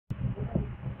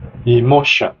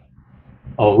Emotion.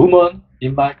 A woman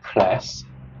in my class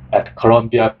at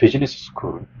Columbia Business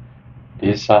School,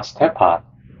 Lisa Stepan,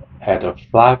 had a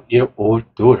 5-year-old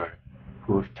daughter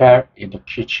who fell in the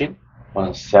kitchen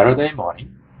on Saturday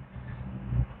morning,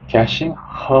 catching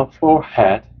her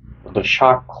forehead on the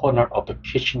sharp corner of the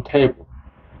kitchen table.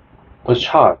 The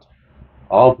child,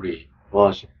 Aubrey,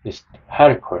 was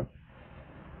hysterical.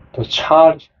 The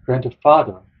child's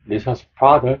grandfather, Lisa's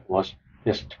father, was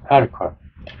hysterical.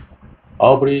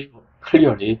 Aubrey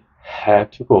clearly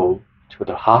had to go to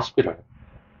the hospital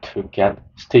to get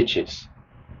stitches,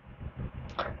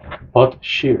 but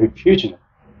she refused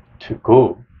to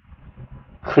go,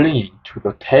 clinging to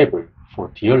the table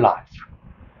for dear life.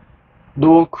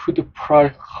 No one could pry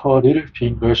her little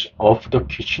fingers off the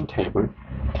kitchen table.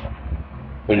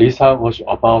 Lisa was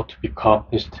about to become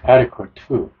hysterical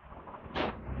too.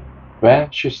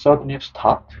 When she suddenly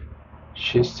stopped,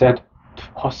 she said to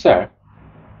herself,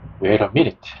 "Wait a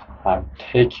minute, I'm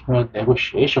taking a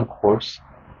negotiation course.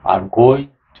 I'm going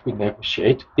to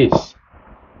negotiate this."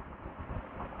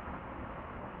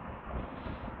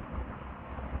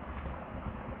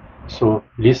 So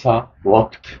Lisa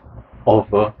walked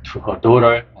over to her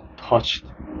daughter and touched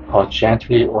her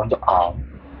gently on the arm.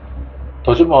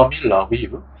 "Does mommy love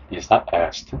you?" Lisa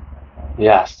asked.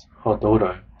 "Yes," her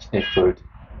daughter sniffled,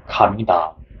 calming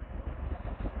down.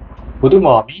 "Would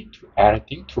mommy do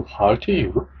anything to hurt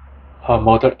you?" her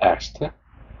mother asked.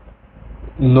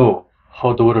 "No,"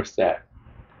 her daughter said.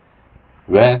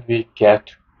 "When we get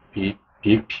to be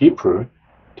big people,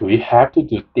 do we have to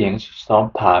do things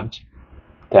sometimes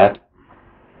that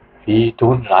we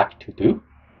don't like to do?"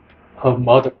 her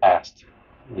mother asked.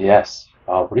 "Yes,"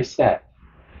 Aubrey said.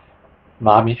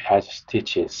 "Mommy has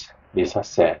stitches," Lisa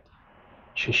said.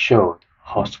 She showed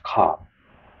her scarf.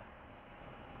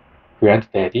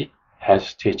 "Granddaddy has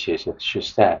stitches," she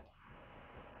said.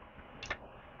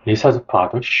 Lisa's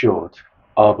father showed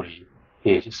Aubrey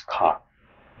his scarf,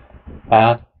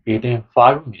 and within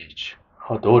 5 minutes,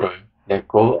 her daughter let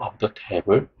go of the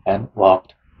table and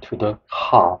walked to the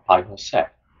car by herself.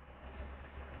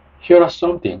 Here are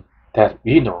something that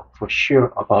we know for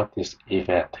sure about this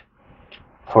event.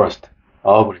 First,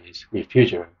 Aubrey's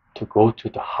refusal to go to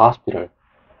the hospital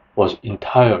was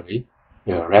entirely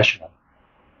irrational.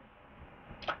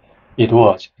 It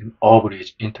was in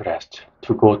Aubrey's interest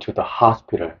to go to the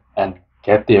hospital and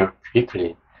get there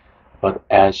quickly, but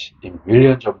as in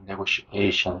millions of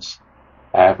negotiations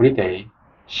every day,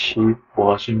 she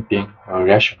wasn't being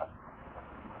rational.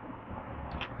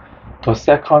 The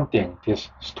second thing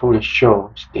this story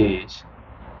shows is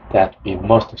that we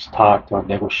must start the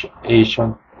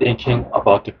negotiation thinking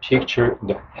about the picture in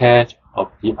the head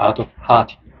of the other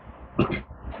party.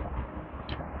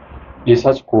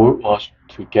 Lisa's goal was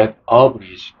to get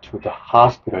Aubrey to the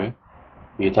hospital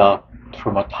without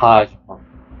traumatizing her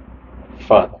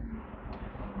further.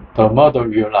 The mother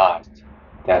realized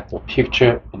that the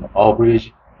picture in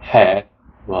Aubrey's head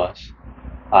was,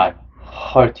 "I'm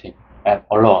hurting and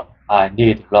alone. I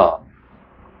need love."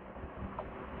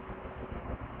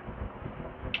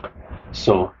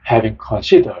 So, having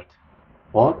considered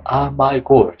what are my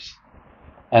goals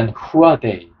and who are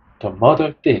they, the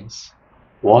mother thinks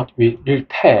what will it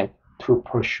take to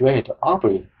persuade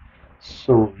Aubrey.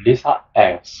 So Lisa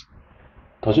asks,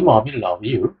 "Does mommy love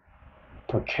you?"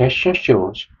 The question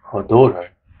shows her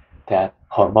daughter that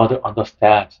her mother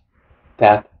understands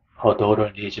that her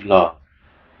daughter needs love.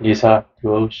 Lisa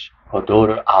throws her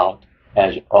daughter out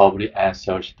as Aubrey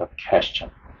answers the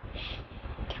question.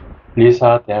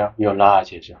 Lisa then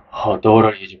realizes her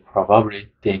daughter is probably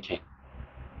thinking,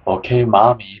 "Okay,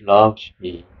 mommy loves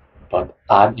me, but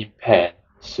I'm in pain."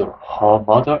 So her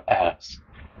mother asks,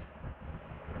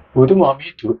 "Would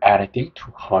mommy do anything to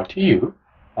hurt you?"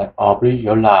 And Aubrey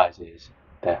realizes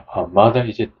that her mother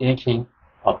is thinking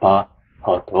about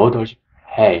her daughter's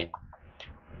pain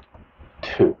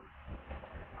too.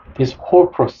 This whole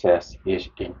process is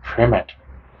incremental,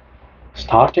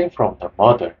 starting from the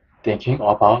mother thinking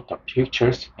about the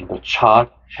pictures in the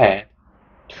child's head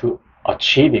to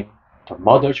achieving the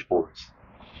mother's goals.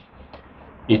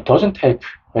 It doesn't take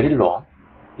very long.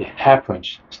 It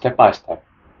happens step by step.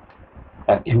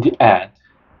 And in the end,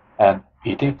 and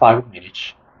within 5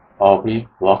 minutes, Aubrey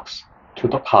walks to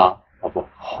the car of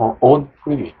her own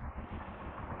free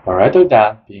will, rather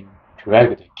than being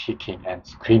dragged kicking and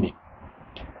screaming.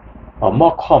 A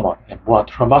more common and more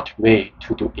traumatic way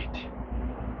to do it.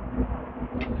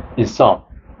 In sum,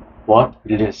 what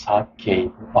Lisa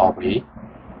gave Aubrey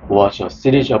was a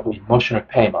series of emotional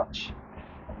payments.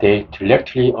 They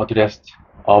directly addressed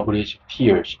Aubrey's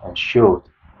fears and showed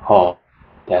her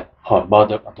that her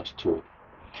mother understood.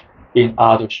 In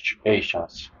other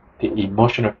situations, the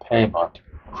emotional payment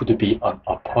could be an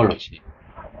apology,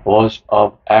 words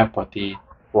of empathy,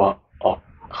 or a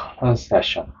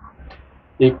concession.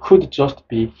 It could just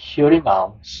be hearing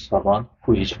out someone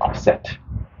who is upset.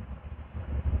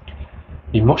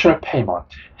 Emotional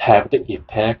payments have the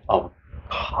effect of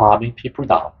calming people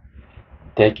down.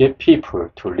 They get people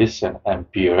to listen and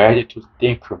be ready to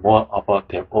think more about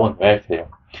their own welfare.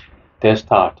 They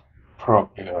start from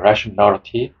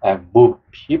irrationality and move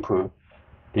people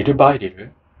little by little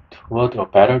toward a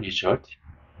better result,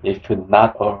 if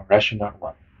not a rational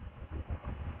one.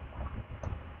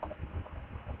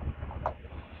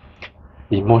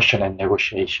 Emotion and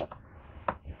negotiation.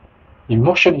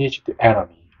 Emotion is the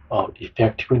enemy of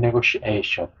effective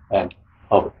negotiation and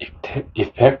of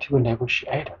effective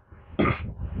negotiator.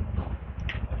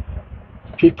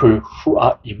 People who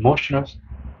are emotional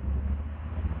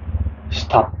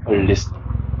stop listening.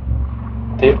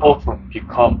 They often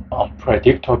become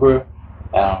unpredictable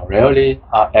and rarely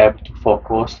are able to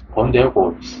focus on their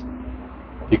goals.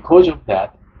 Because of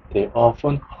that, they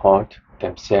often hurt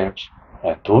themselves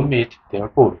and don't meet their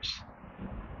goals.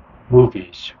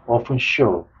 Movies often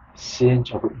show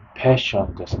scenes of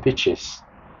impassioned speeches,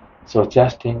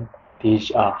 suggesting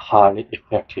these are highly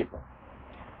effective.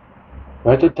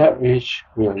 Whether that is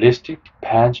realistic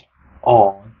depends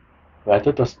on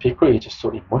whether the speaker is so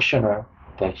emotional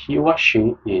that he or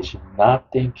she is not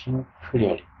thinking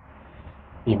clearly.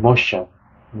 Emotion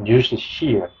used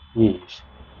here is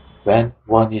when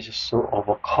one is so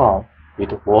overcome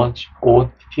with one's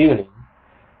own feeling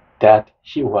that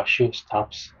he or she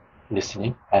stops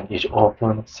listening and is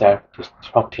often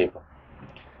self-destructive.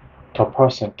 The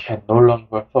person can no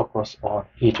longer focus on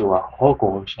his or her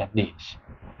goals and needs.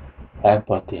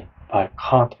 Empathy, by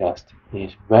contrast,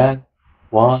 is when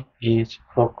one is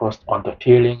focused on the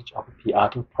feelings of the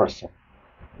other person.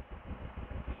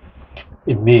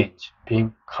 It means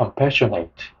being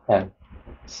compassionate and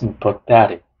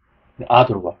sympathetic. In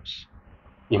other words,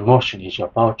 emotion is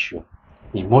about you.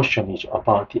 Emotion is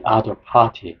about the other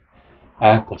party.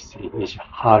 Empathy is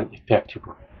highly effective.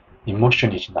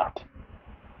 Emotion is not.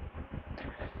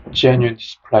 Genuine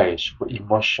displays of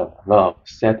emotion, love,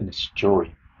 sadness,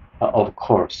 joy are of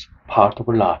course part of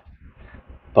life,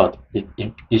 but it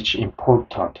is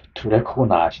important to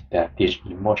recognize that these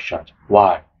emotions,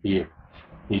 while real,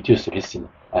 reduce listening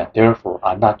and therefore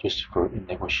are not useful in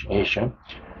negotiation,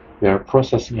 where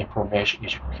processing information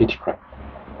is critical.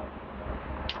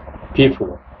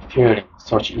 People feeling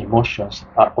such emotions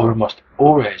are almost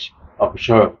always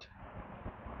observed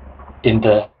in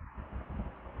the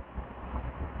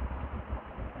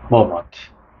moment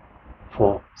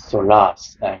for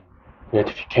solace and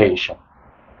gratification.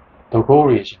 The goal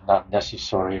is not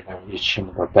necessarily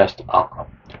reaching the best outcome,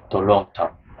 the long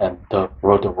term, and the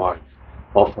broader world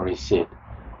often recede.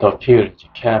 The feelings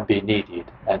can be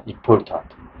needed and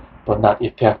important, but not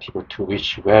effective to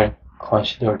reach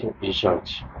well-considered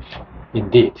results.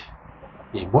 Indeed,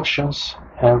 emotions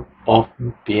have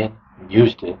often been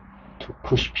used to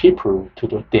push people to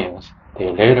do things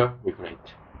they later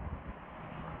regret,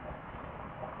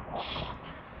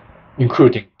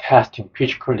 including testing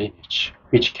physical limits,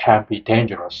 which can be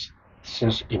dangerous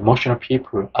since emotional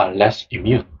people are less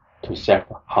immune to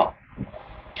self-harm.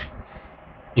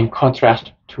 In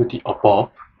contrast to the above,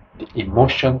 the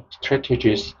emotion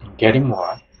strategies in getting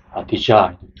more are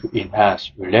designed to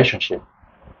enhance relationships,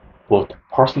 both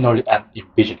personally and in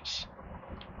business.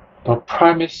 The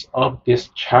premise of this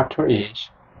chapter is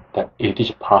that it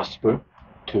is possible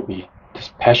to be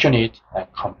dispassionate and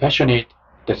compassionate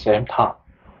at the same time.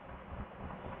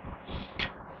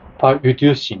 By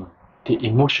reducing the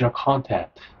emotional content,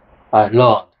 I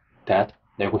learned that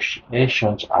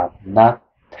negotiations are not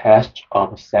tests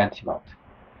of sentiment,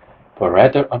 but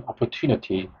rather an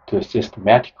opportunity to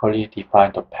systematically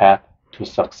define the path to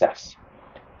success,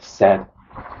 said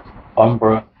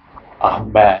Umber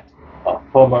Ahmed, a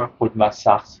former Goldman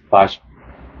Sachs vice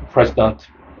president,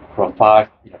 profiled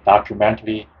in a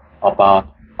documentary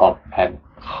about up and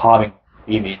coming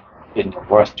women in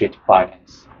Wall Street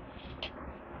finance.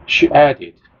 She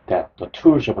added that the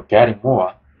tools of getting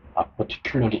more are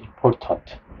particularly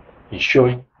important in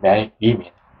showing many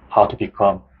women how to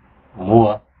become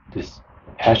more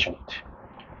dispassionate.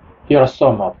 Here are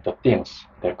some of the things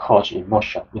that cause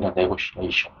emotion in a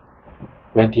negotiation.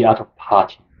 When the other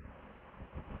party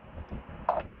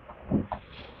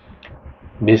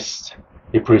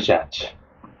misrepresents,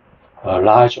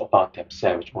 lies about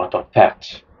themselves or the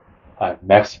facts, and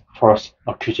makes false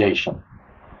accusation,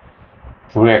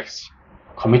 breaks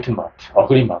commitment,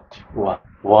 agreement, or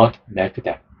won't make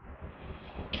them,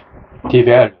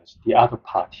 devalues the other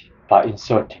party, by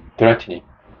insulting, threatening,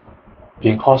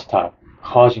 being hostile,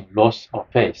 causing loss of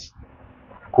faith,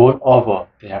 going over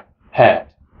their head,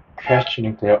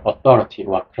 questioning their authority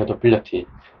or credibility,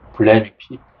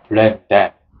 blaming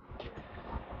them.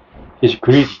 Is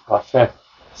greedy or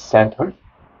self-centered,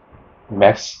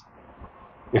 makes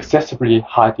excessively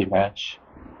high demands,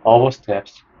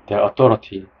 oversteps their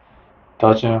authority,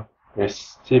 doesn't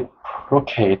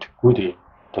reciprocate goodwill,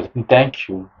 doesn't thank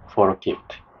you for a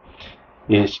gift,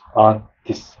 is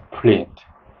undisciplined,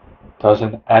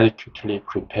 doesn't adequately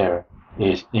prepare,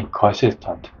 is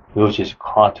inconsistent, loses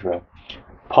control,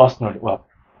 personally or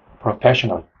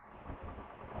professionally,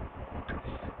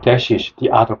 dashes the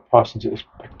other person's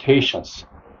expectations,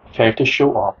 fail to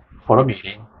show up for a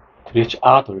meeting, treats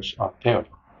others unfairly.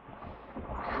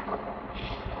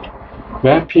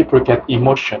 When people get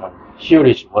emotional, here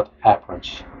is what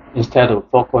happens. Instead of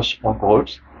focusing on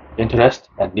goals, interests,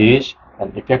 and needs,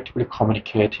 and effectively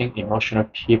communicating, emotional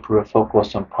people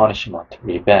focus on punishment,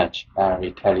 revenge, and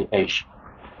retaliation.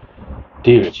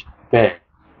 Deals fail,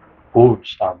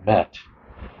 goals are met,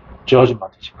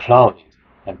 judgment is clouded,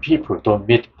 and people don't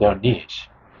meet their needs.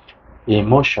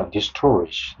 Emotion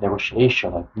destroys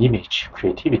negotiation and image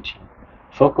creativity.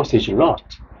 Focus is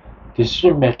lost.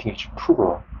 Decision making is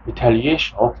poor.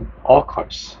 Retaliation often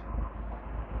occurs.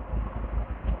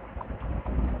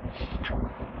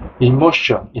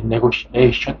 Emotion in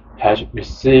negotiation has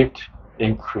received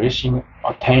increasing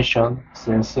attention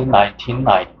since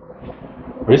 1990.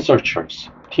 Researchers,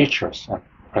 teachers, and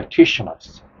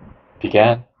practitioners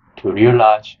began to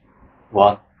realize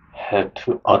one had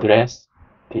to address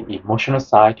the emotional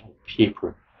side of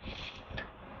people,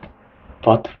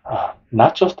 but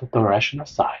not just the rational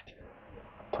side.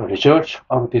 The results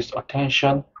of this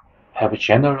attention have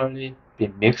generally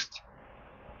been mixed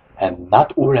and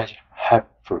not always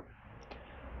helpful.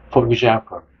 For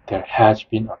example, there has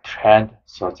been a trend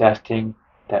suggesting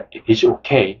that it is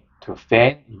okay to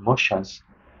feign emotions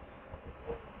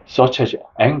such as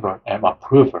anger and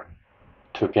approval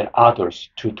to get others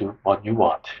to do what you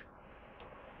want.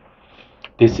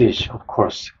 This is, of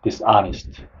course,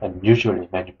 dishonest and usually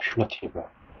manipulative.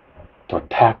 The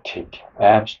tactic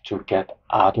aims to get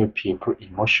other people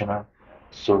emotional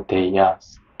so they are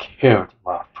scared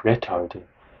or flattered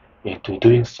into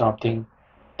doing something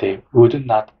they would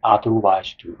not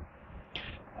otherwise do,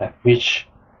 which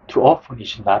too often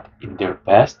is not in their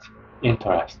best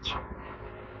interest.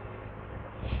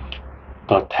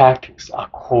 The tactics are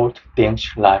called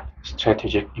things like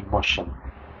strategic emotion,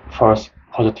 false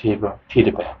positive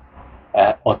feedback,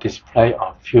 and a display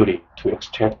of fury to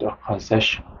extract a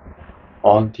concession,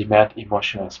 on-demand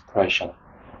emotional expression,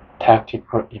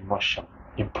 tactical emotion,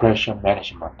 impression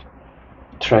management,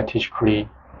 strategically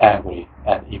angry,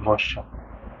 and emotion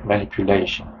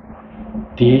manipulation.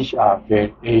 These are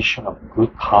variations of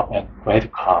good cop and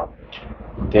bad cop.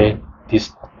 They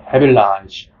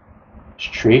destabilize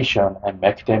situations and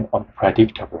make them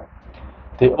unpredictable.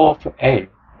 They often aim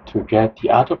to get the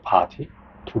other party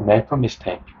to make a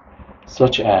mistake,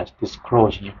 such as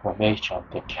disclosing information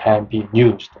that can be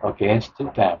used against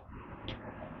them.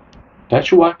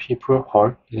 That's why people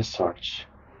hold insults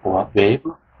or wave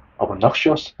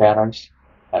obnoxious banners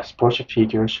at sports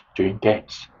figures during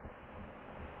games.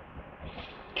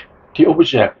 The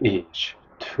object is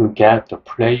to get the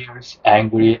players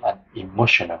angry and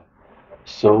emotional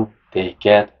so they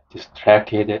get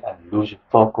distracted and lose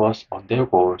focus on their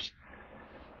goals.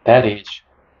 That is,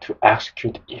 to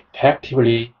execute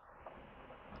effectively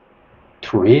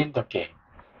to win the game.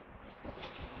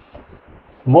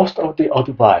 Most of the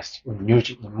advice on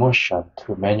using emotion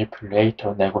to manipulate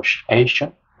a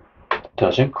negotiation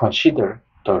doesn't consider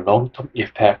the long-term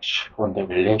effects on the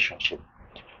relationship,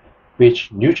 which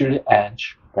usually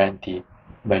ends when the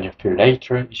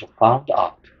manipulator is found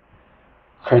out.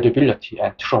 Credibility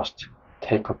and trust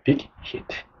take a big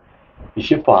hit.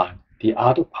 If you find the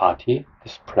other party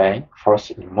displaying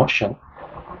false emotion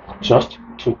just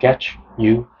to get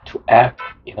you to act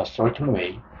in a certain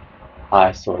way,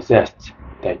 I suggest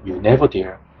that you never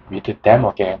dare meet them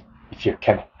again if you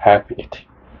can help it.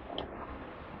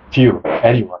 View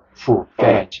anyone who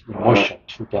feigns emotion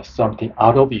to get something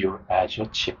out of you as a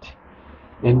cheat.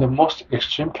 In the most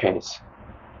extreme case,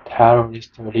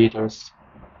 terrorist leaders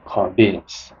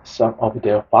convince some of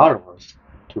their followers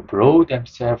to blow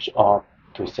themselves up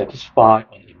to satisfy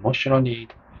an emotional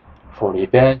need for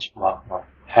revenge or a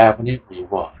heavenly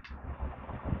reward.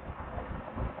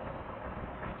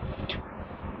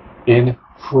 In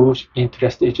whose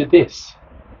interest is this?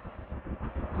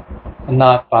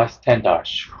 Not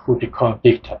bystanders who become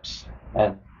victims,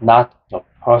 and not the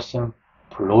person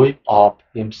blowing up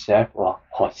himself or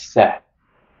herself.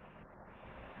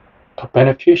 The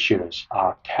beneficiaries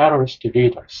are terrorist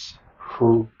leaders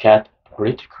who get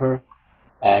political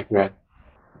aggrandizement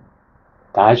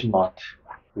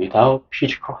without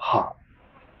physical harm.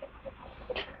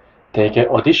 They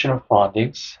get additional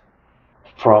fundings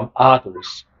from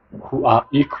others who are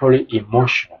equally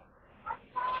emotional.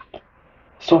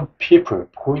 Some people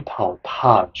point out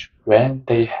times when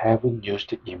they have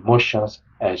used emotions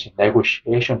as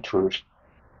negotiation tools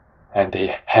and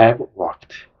they have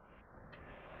worked.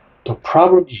 The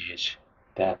problem is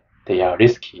that they are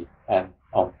risky and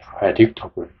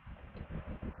unpredictable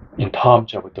in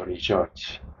terms of the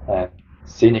results, and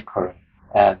cynical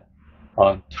and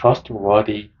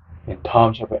untrustworthy in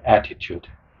terms of attitude.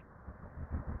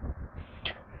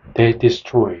 They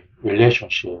destroy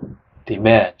relationships,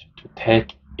 demand to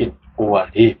take it or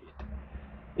leave it,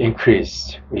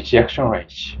 increase rejection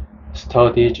rates.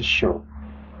 Studies show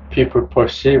people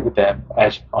perceive them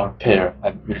as unfair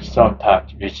and will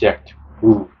sometimes reject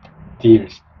good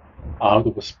deals out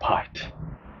of spite.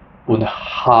 Only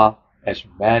half as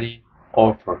many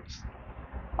offers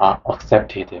are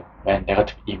accepted when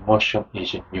negative emotion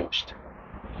is used.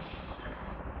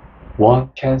 One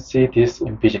can see this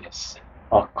in business.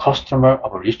 A customer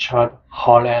of Richard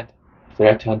Holland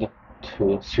threatened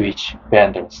to switch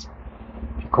vendors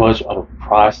because of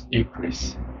price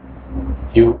increase.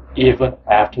 Even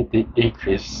after the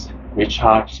increase,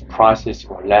 Richard's prices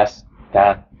were less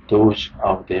than those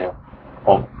of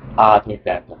other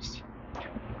vendors.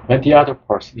 When the other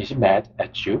person is mad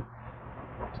at you,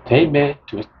 they may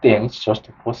do things just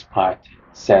for spite,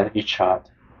 said Richard,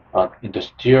 an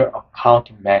industrial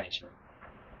accounting manager.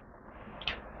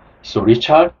 So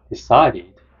Richard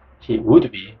decided he would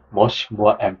be much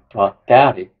more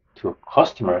empathetic to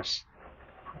customers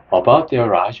about their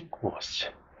rising costs.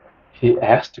 He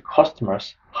asked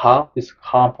customers how his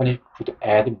company could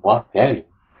add more value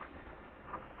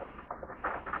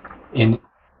in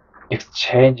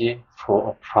exchange for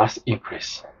a price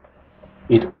increase.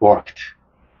 It worked.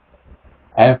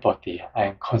 Empathy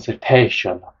and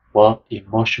consultation were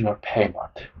emotional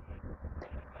payment.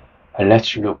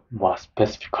 Let's look more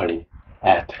specifically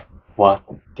at what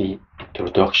the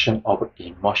introduction of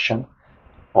emotion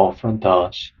often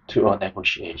does to a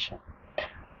negotiation.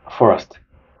 First,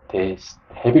 they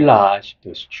stabilize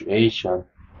the situation.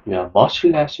 You are much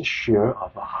less sure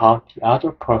of how the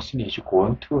other person is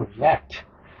going to react.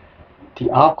 The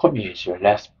outcome is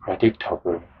less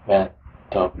predictable when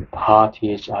the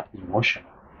parties are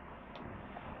emotional.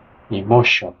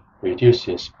 Emotion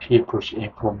reduces people's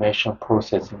information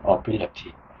processing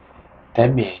ability.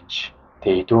 That means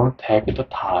they don't take the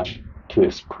time to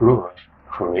explore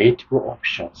creative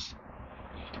options.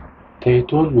 They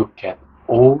don't look at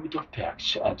all the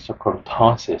facts and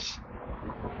circumstances.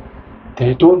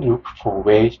 They don't look for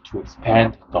ways to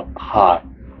expand the pie.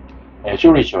 As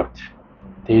a result,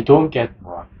 they don't get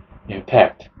more. In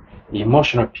fact,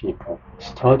 emotional people,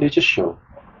 studies show,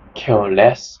 care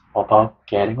less about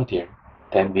getting a deal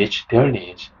that meets their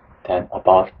needs than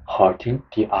about hurting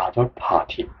the other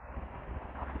party.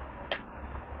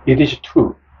 It is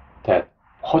true that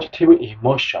positive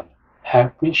emotions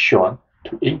have been shown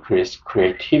to increase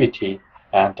creativity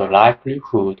and the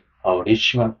likelihood of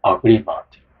reaching an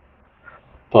agreement.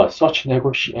 But such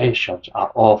negotiations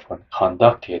are often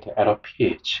conducted at a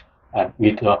pitch and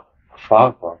with a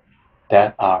fervor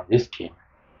that are risky.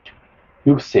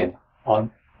 You've seen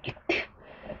an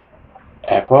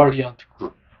ebullient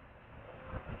group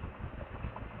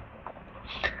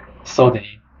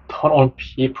suddenly turn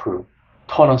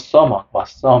on someone or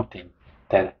something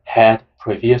that had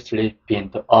previously been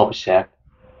the object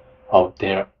of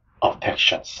their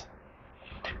affections.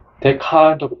 That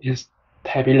kind of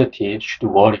instability should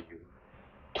worry you.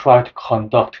 Try to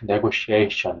conduct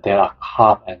negotiations that are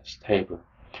calm and stable.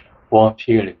 One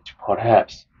feeling,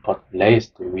 perhaps, but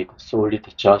laced with solid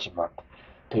judgment.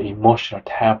 The emotional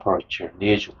temperature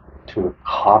needs to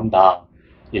calm down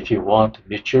if you want to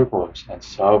meet your goals and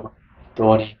solve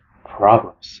thorny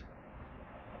problems.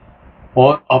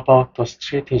 What about the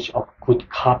strategy of good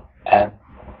cop and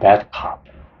bad cop?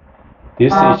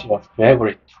 This is a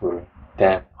favorite tool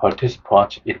that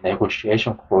participants in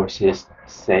negotiation courses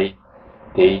say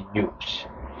they use.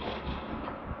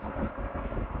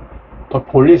 The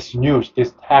police use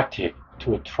this tactic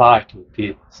to try to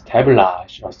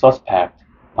destabilize a suspect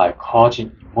by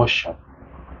causing emotion.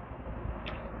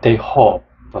 They hope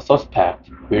the suspect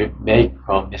will make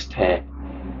a mistake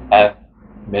and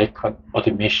make an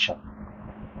admission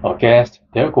against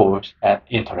their goals and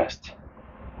interests.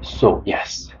 So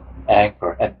yes,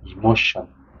 anger and emotion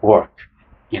work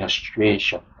in a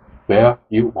situation where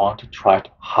you want to try to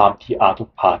harm the other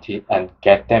party and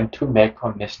get them to make a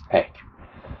mistake.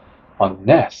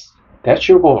 Unless that's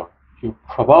your goal, you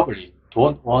probably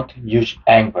don't want to use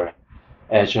anger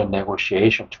as a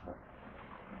negotiation tool.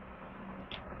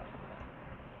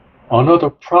 Another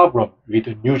problem with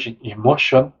using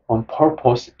emotion on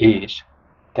purpose is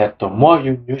that the more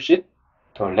you use it,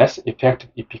 the less effective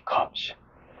it becomes.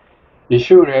 If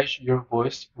you raise your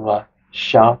voice or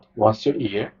shout once a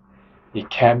year, it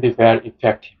can be very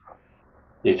effective.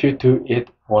 If you do it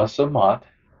once a month,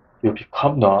 you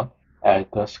become known as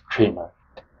the screamer,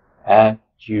 and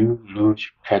you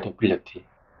lose credibility.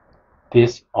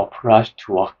 This applies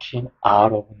to walking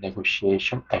out of a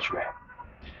negotiation as well.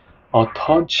 A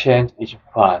tone change is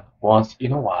fine once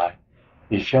in a while.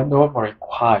 If you're normally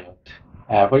quiet,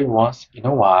 every once in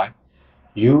a while,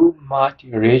 you might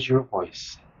raise your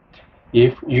voice.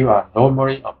 If you are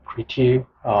normally a pretty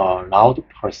loud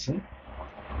person,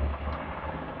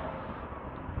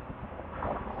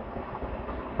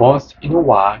 once in a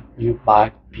while you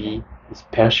might be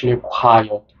especially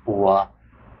quiet or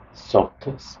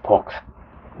soft-spoken.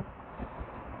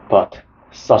 But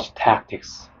such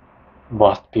tactics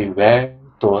must be well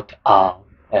thought out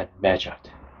and measured.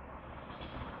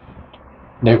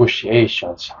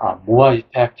 Negotiations are more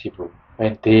effective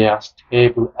when they are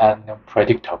stable and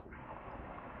predictable.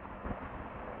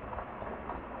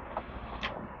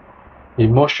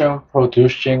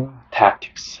 Emotion-producing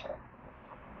tactics.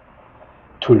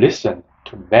 To listen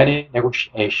to many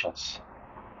negotiations,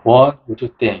 one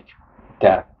would think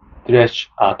that threats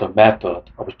are the method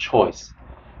of choice,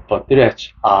 but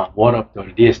threats are one of the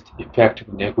least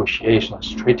effective negotiation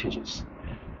strategies.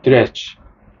 Threats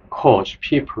cause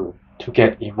people to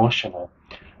get emotional,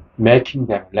 making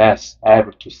them less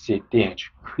able to see things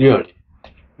clearly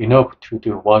enough to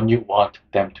do what you want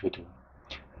them to do.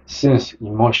 Since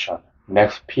emotion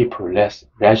makes people less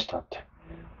resistant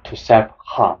to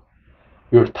self-harm,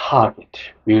 your target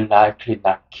will likely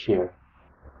not care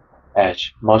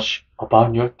as much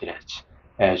about your threats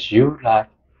as you like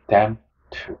them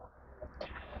to.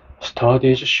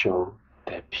 Studies show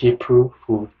that people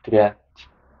who threat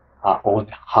are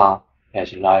only half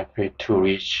as likely to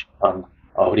reach an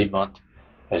agreement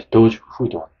as those who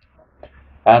don't,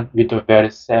 and with the very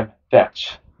same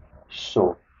facts.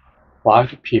 So, why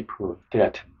do people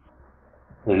threaten?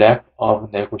 Lack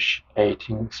of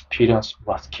negotiating experience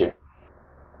or skill.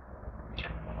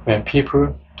 When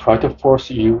people try to force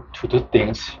you to do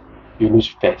things, you lose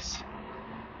faith.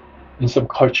 In some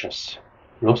cultures,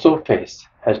 loss of faith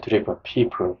has driven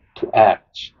people to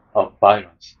acts of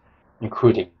violence,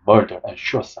 including murder and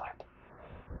suicide.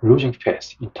 Losing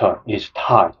faith, in turn, is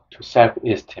tied to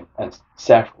self-esteem and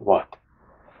self-worth.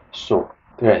 So,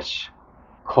 threats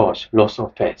cause loss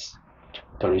of faith.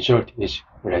 The result is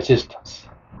resistance.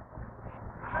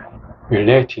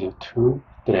 Related to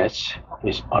threats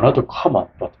is another common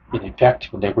but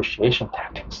ineffective negotiation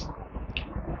tactics.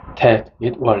 Take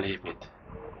it or leave it.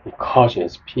 It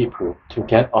causes people to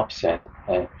get upset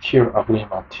and fear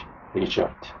agreement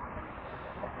result.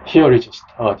 Here is a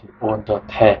study on the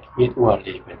take it or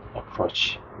leave it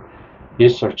approach.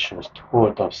 Researchers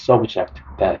told the subject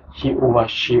that he or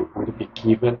she would be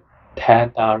given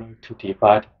 $10 to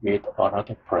divide with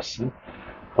another person,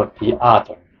 but the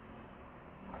other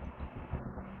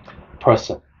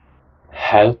person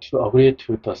had to agree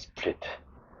to the split.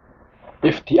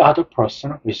 If the other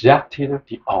person rejected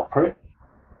the offer,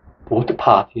 both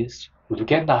parties would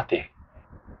get nothing.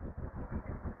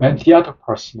 When the other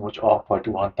person was offered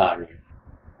 $1,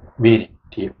 meaning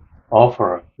the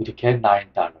offerer would get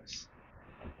 $9,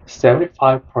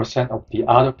 75% of the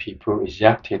other people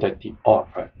rejected the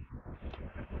offer.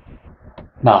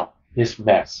 Now, this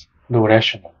makes no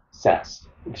rational sense.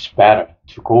 It's better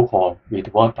to go home with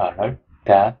 $1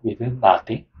 than with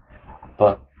nothing,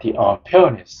 but the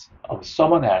unfairness of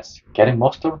someone else getting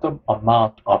most of the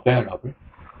amount available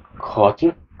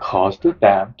caused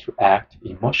them to act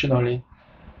emotionally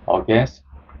against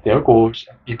their goals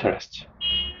and interests.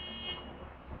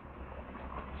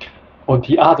 On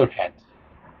the other hand,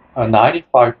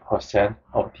 95%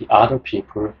 of the other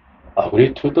people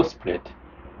agreed to the split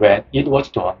when it was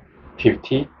done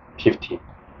 50-50.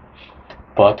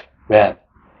 But when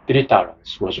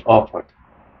 $3 was offered,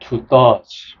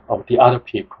 2/3 of the other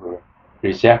people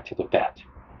rejected that.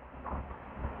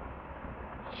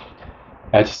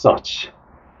 As such,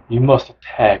 you must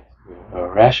take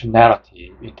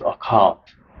rationality into account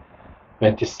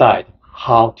when deciding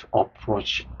how to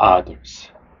approach others.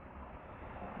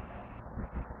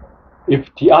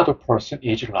 If the other person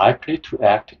is likely to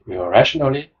act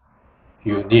irrationally,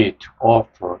 you need to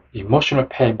offer emotional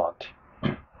payment.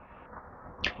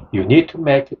 You need to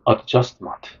make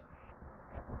adjustment.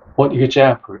 One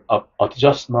example of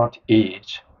adjustment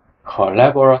is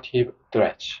collaborative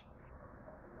threats.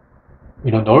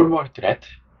 In a normal threat,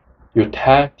 you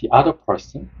tell the other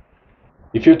person,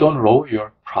 if you don't lower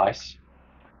your price,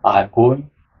 I'm going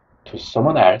to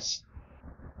someone else.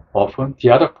 Often the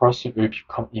other person will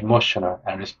become emotional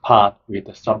and respond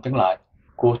with something like,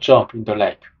 go jump in the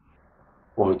lake.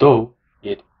 Although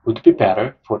it would be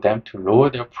better for them to lower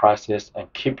their prices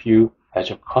and keep you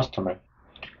as a customer,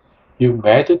 you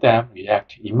made them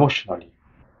react emotionally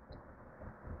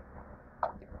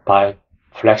by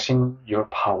flexing your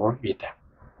power with them.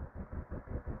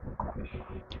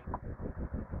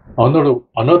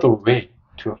 Another way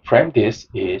to frame this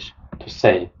is to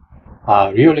say, I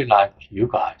really like you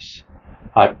guys.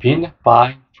 I've been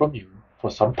buying from you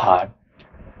for some time,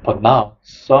 but now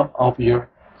some of your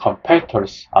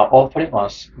competitors are offering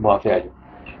us more value.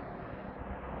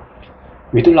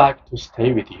 We'd like to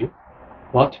stay with you.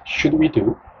 What should we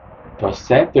do? The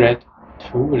same threat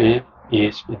to leave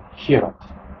is inherent.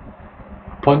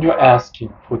 When you're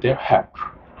asking for their help,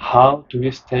 how do we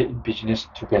stay in business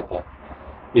together?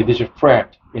 It is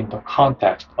framed in the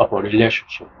context of a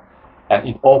relationship, and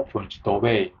it opens the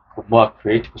way for more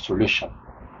creative solutions.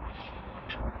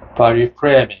 By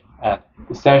reframing and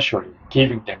essentially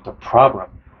giving them the problem,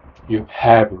 you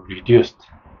have reduced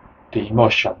the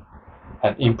emotion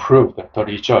and improved the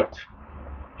result.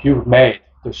 You've made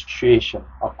the situation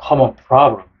a common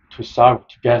problem to solve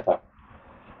together.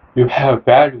 You have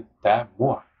valued them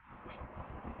more.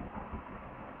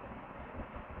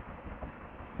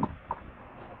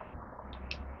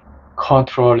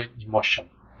 Controlling emotion.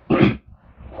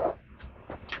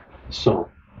 So,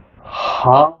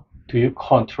 how do you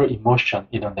control emotion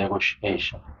in a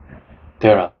negotiation?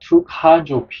 There are two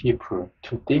kinds of people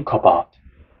to think about,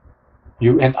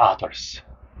 you and others.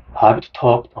 I've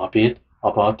talked a bit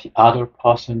about the other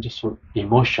person's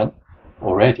emotion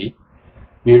already.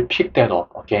 We'll pick that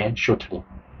up again shortly.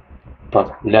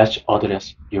 But let's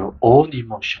address your own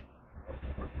emotion.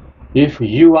 If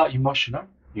you are emotional,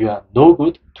 you are no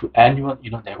good to anyone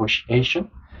in a negotiation.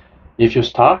 If you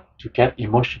start to get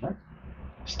emotional,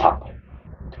 stop.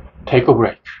 Take a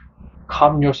break.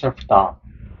 Calm yourself down.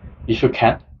 If you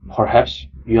can't, perhaps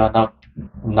you are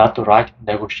not the right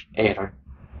negotiator,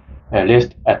 at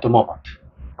least at the moment.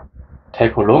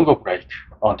 Take a longer break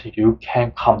until you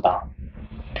can calm down,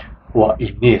 or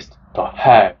enlist the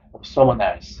help of someone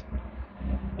else.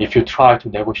 If you try to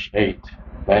negotiate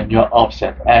when you're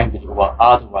upset, angry, or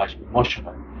otherwise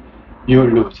emotional, you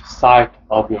lose sight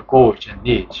of your goals and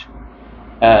needs,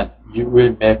 and you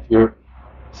will make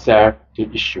yourself the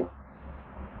issue.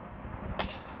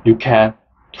 You can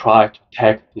try to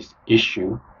take this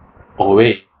issue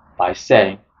away by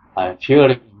saying, I'm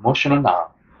feeling emotional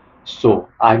now, so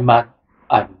I might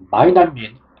not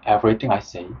mean everything I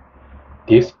say.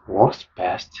 This works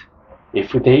best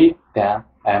if they then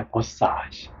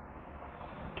emphasize.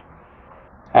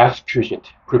 Exquisite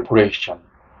preparation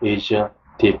is a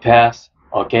defense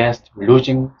against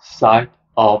losing sight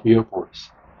of your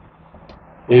goals.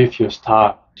 If you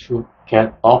start to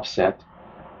get upset,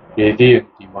 reviewing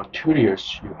the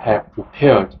materials you have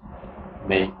prepared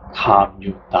may calm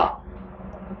you down.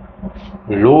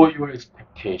 Lower your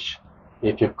expectation.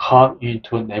 If you come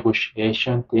into a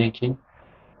negotiation thinking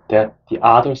that the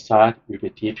other side will be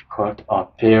difficult,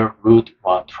 unfair, rude,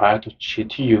 or try to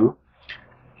cheat you,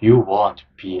 you won't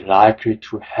be likely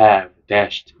to have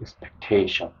dashed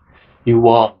expectation. You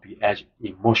won't be as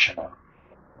emotional.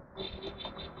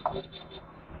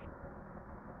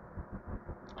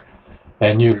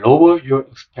 When you lower your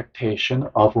expectation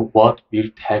of what will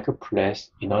take place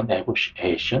in a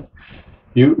negotiation,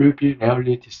 you will be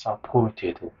rarely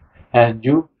disappointed, and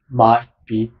you might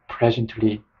be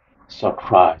pleasantly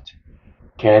surprised.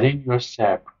 Getting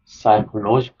yourself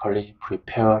psychologically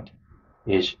prepared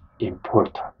is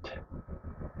important.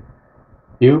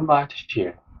 You might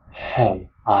feel, hey,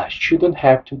 I shouldn't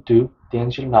have to do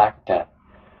things like that.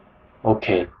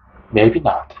 Okay, maybe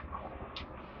not.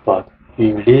 But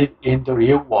we live in the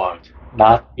real world,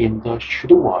 not in the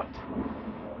should world.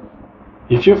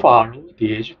 If you follow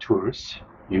these tools,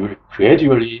 you will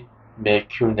gradually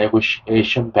make your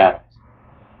negotiation better.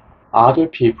 Other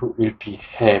people will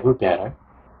behave better.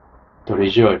 The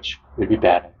results will be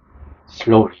better.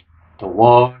 Slowly, the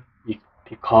world will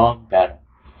become better.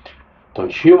 The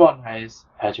human race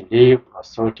has lived a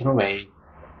certain way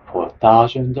for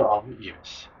thousands of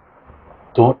years.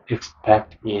 Don't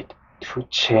expect it to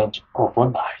change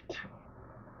overnight.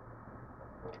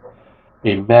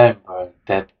 Remember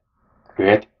that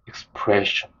great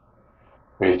expression.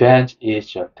 Revenge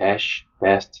is a dash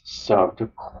best serve the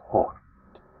cause.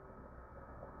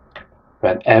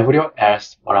 When everyone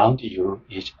else around you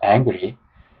is angry,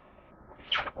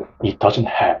 it doesn't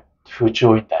help to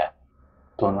join them.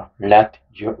 Don't let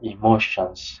your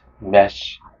emotions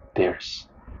match theirs.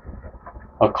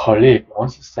 A colleague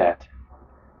once said,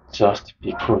 just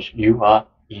because you are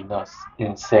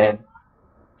insane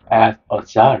as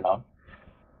asylum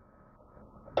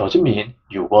doesn't mean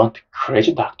you want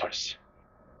crazy doctors.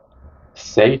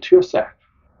 Say to yourself,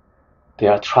 they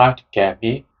are trying to get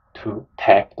me to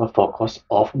take the focus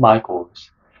off my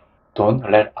goals.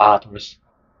 Don't let others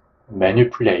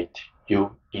manipulate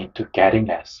you into getting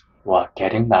less or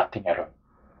getting nothing at all.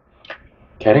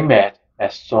 Getting mad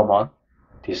at someone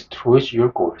destroys your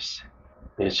goals.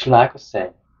 It's like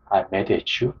saying, I'm mad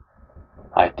at you.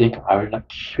 I think I will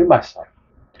kill myself.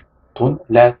 Don't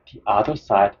let the other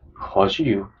side cause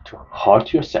you to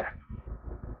hurt yourself.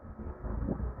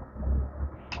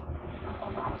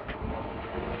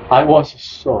 I once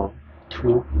saw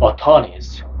two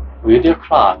attorneys with their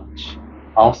clients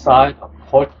outside a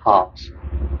courthouse.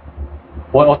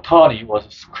 One attorney was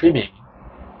screaming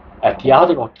at the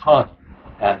other attorney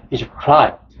and his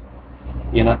client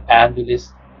in an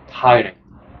endless tirade.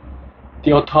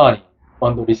 The attorney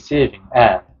on the receiving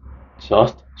end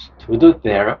just stood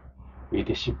there with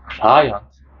his client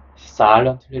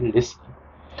silently listening.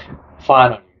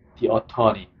 Finally, the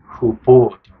attorney who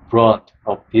bore the brunt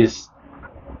of this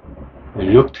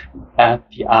looked at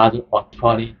the other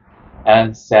attorney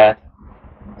and said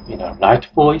in a light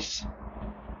voice,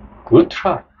 "Good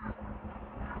try."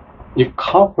 It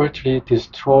completely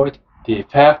destroyed the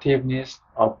effectiveness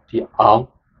of the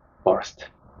outburst.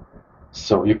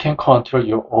 So you can control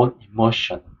your own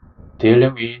emotion.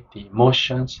 Dealing with the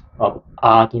emotions of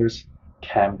others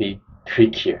can be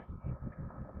trickier.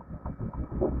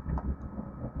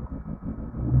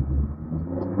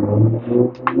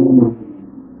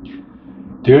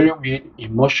 Dealing with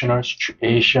emotional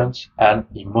situations and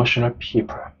emotional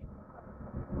people.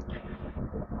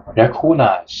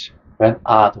 Recognize when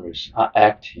others are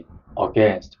acting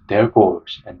against their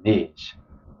goals and needs.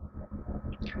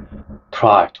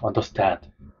 Try to understand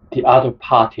the other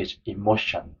party's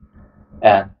emotion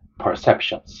and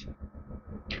perceptions.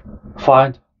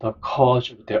 Find the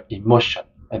cause of their emotion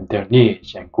and their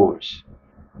needs and goals.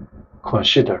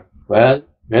 Consider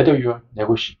whether your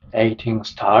negotiating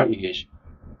style is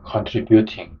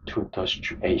contributing to the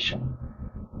situation.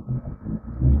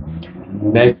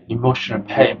 Make emotional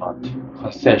payment,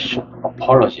 concession,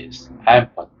 apologies,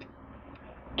 empathy.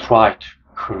 Try to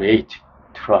create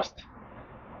trust.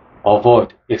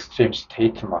 Avoid extreme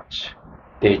statements.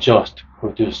 They just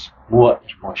produce more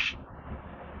emotion.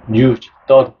 Use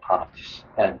third parties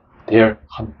and their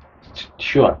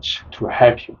constituents to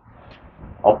help you.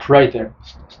 Operator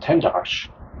standards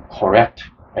correct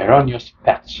erroneous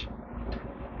facts.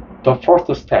 The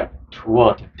first step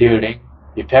toward dealing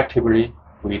effectively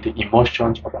with the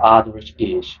emotions of others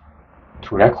is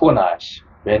to recognize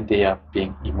when they are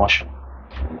being emotional.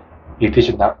 It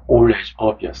is not always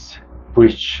obvious.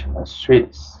 British and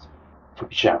Swedish, for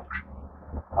example,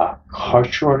 are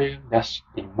culturally less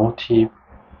emotive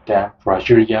than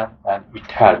Brazilian and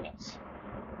Italians.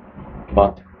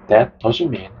 But that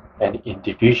doesn't mean any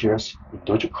individuals in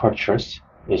those cultures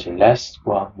is less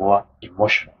or more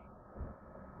emotional.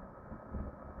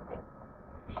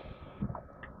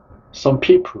 Some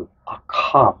people are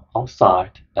calm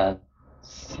outside and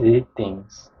see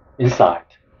things inside,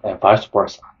 and vice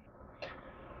versa.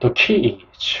 The key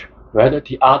is whether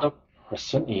the other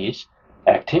person is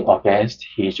acting against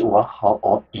his or her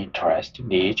own interests,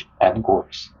 needs, and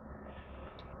goals.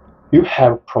 You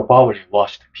have probably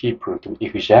watched people do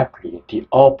exactly the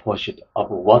opposite of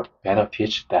what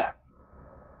benefits them.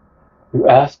 You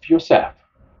ask yourself,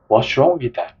 what's wrong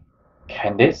with them?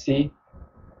 Can they see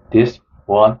this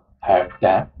won't help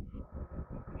them?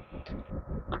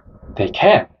 They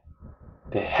can.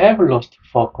 They have lost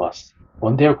focus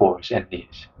on their goals and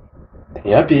needs.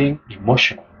 They are being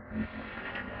emotional.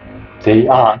 They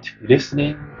aren't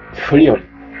listening clearly.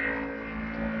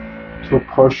 To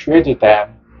persuade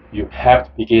them, you have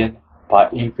to begin by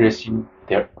increasing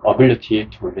their ability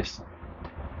to listen.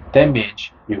 That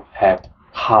means you have to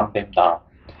calm them down.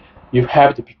 You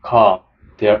have to become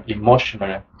their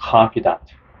emotional confidant.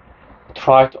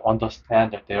 Try to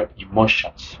understand their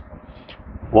emotions.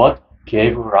 What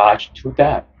gave rise to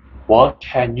them? What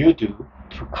can you do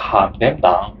to calm them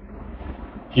down?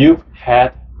 You've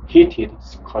had heated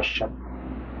discussion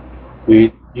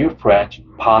with your friends,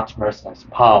 partners, and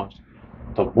spouse.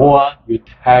 The more you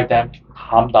tell them to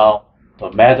calm down,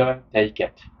 the madder they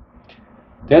get.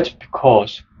 That's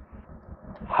because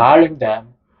telling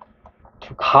them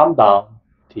To calm down,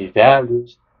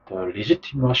 devalues the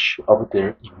legitimacy of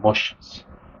their emotions.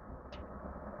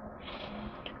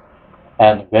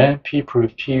 And when people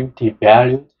feel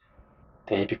devalued,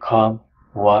 they become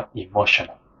more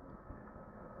emotional.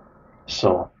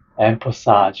 So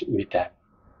emphasize with them.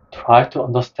 Try to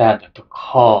understand the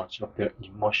cause of their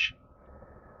emotion.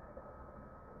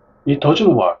 It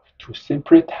doesn't work to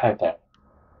simply tell them,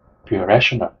 be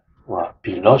rational or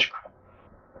be logical.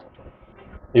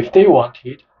 If they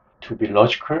wanted to be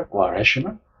logical or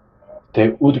rational, they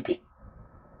would be.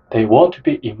 They want to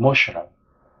be emotional,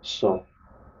 so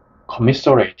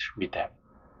commiserate with them.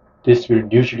 This will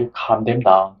usually calm them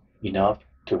down enough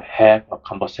to have a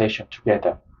conversation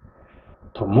together.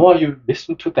 The more you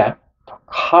listen to them, the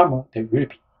calmer they will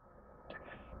be.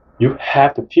 You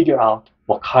have to figure out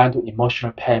what kind of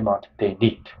emotional payment they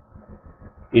need.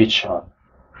 Each one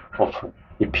often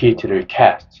repeated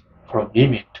requests from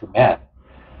women to men.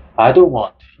 I don't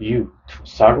want you to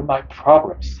solve my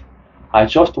problems. I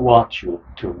just want you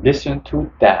to listen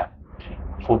to them.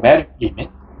 For many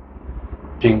women,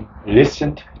 being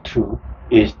listened to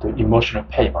is the emotional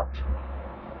payment.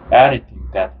 Anything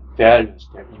that values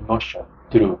their emotion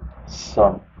through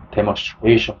some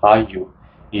demonstration by you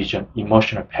is an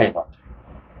emotional payment.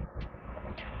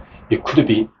 It could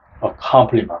be a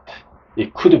compliment.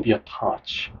 It could be a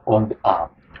touch on the arm.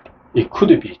 It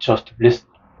could be just listening.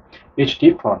 It's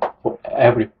different for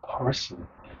every person.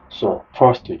 So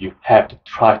first you have to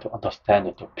try to understand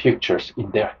the pictures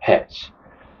in their heads.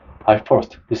 I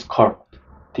first discovered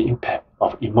the impact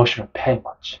of emotional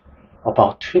payments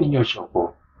about 20 years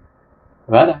ago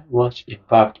when I was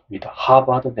involved with the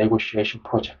Harvard negotiation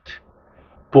project.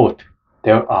 Both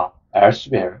there and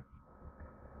elsewhere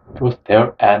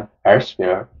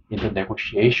in the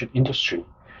negotiation industry,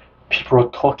 people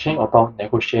are talking about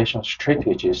negotiation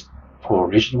strategies for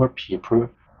reasonable people,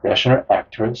 rational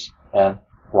actors, and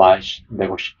wise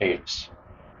negotiators.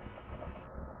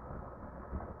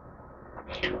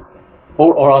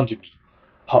 All around me,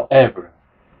 however,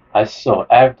 I saw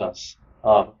evidence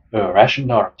of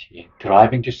irrationality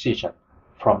driving decisions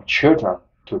from children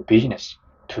to business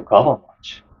to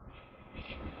government.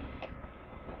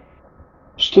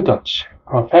 Students,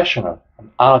 professionals,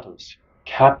 and others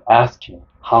kept asking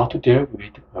how to deal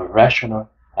with irrational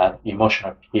and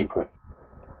emotional people.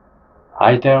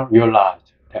 I then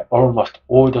realized that almost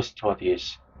all the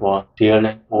studies were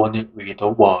dealing only with the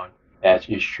world as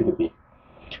it should be,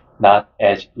 not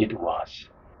as it was.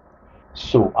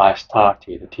 So I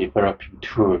started developing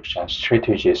tools and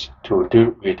strategies to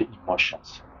deal with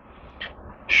emotions.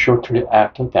 Shortly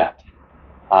after that,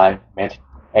 I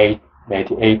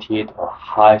mediated a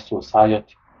high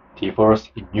society divorce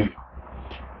in New York.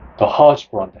 The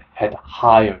husband had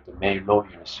hired male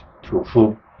lawyers to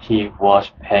whom he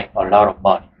was paying a lot of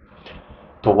money.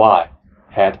 The wife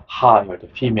had hired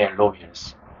female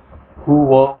lawyers who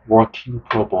were working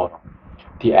pro bono.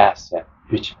 The asset,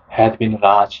 which had been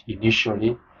large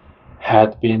initially,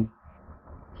 had been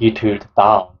whittled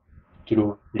down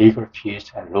through legal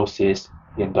fees and losses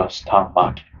in the stock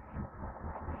market.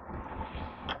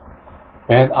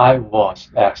 When I was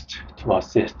asked to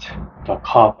assist, the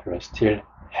couple still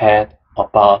had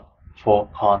about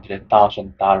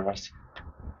 $400,000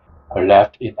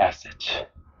 left in assets.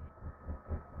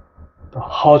 The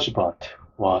husband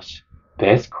was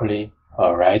basically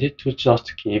ready to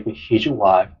just give his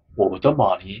wife all the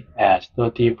money as the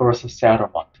divorce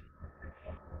settlement.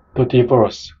 The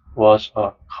divorce was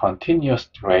a continuous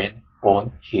drain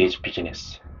on his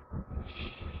business.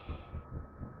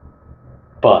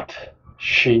 But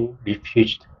she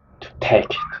refused to take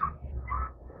it.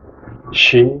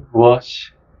 She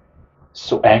was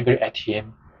so angry at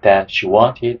him that she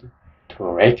wanted to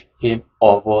rake him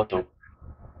over the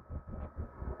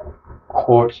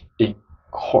coals in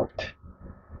court,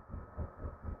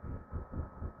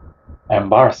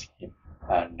 embarrassing him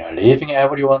and leaving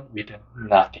everyone with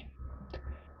nothing.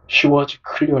 She was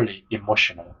clearly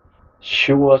emotional.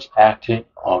 She was acting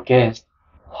against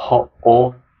her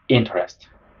own interest.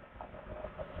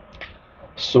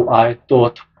 So I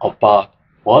thought about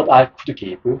what I could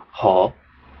give her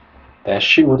that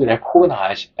she would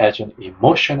recognize as an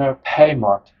emotional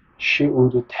payment. She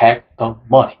would take the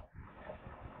money.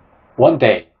 One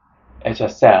day, as I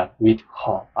sat with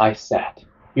her, I said,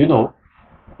 "You know,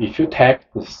 if you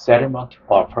take the settlement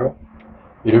offer,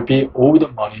 it'll be all the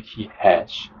money he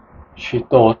has." She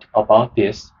thought about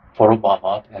this for a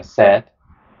moment and said,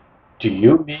 "Do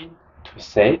you mean to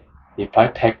say if I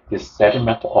take this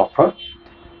settlement offer,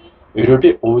 it'll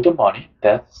be all the money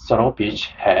that son of a bitch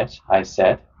has?" I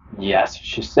said. "Yes,"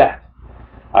 she said.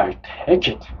 "I'll take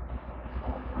it."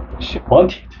 She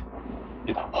wanted it.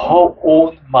 in her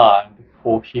own mind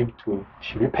for him to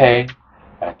feel pain,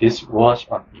 and this was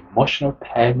an emotional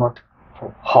payment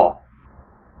for her.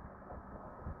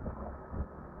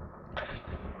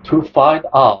 To find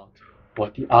out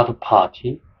what the other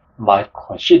party might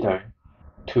consider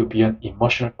to be an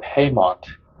emotional payment,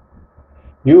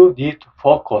 you need to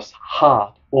focus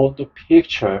hard on the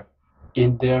picture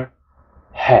in their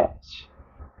heads.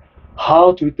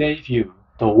 How do they view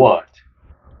the world?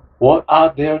 What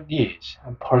are their needs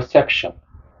and perceptions?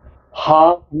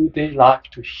 How would they like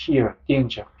to hear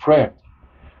things framed?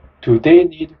 Do they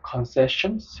need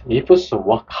concessions? If so,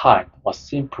 what kind? A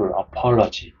simple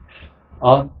apology,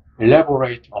 an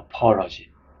elaborate apology,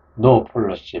 no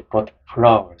apology, but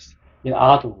flowers. In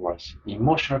other words,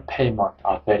 emotional payments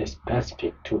are very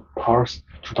specific to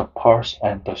the person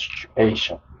and the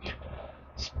situation.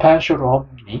 Spencer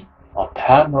Romney, a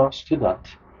Palmer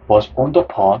student, was on the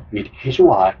phone with his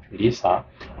wife, Lisa,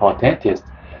 a dentist.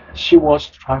 She was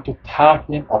trying to tell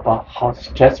him about her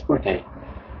stressful day.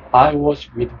 I was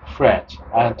with friends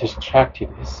and distracted,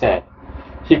 he said.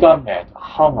 He got mad,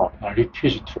 hung up, and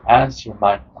refused to answer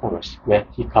my calls. When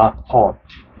he got home,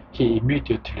 he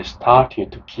immediately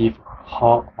started to give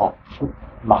her a foot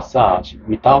massage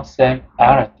without saying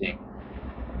anything.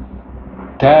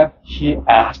 Then he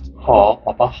asked her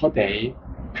about her day.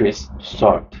 Chris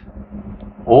shrugged.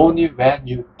 Only when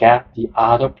you get the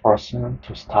other person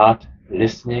to start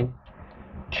listening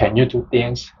can you do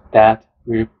things that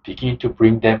will begin to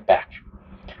bring them back.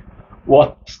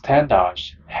 What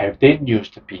standards have they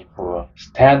used before?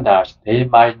 Standards they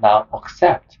might not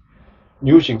accept.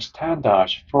 Using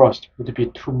standards first would be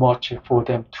too much for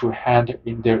them to handle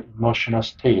in their emotional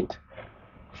state.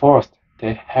 First,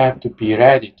 they have to be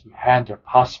ready to handle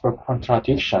possible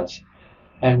contradictions,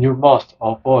 and you must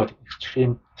avoid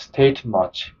extreme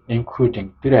statements,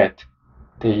 including threat.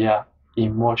 They are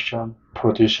emotion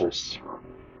producers.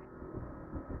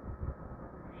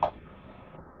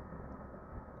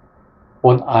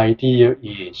 One idea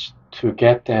is to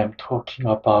get them talking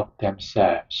about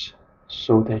themselves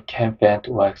so they can vent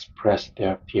or express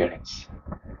their feelings.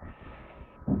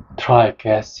 Try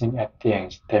guessing at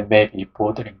things that may be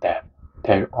bothering them.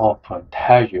 They'll often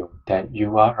tell you that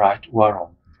you are right or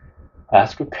wrong.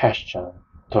 Ask a question.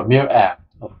 The mere act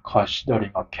of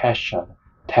considering a question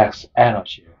takes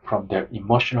energy from their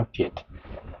emotional pit.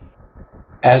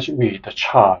 As with the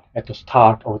chart at the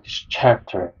start of this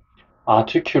chapter,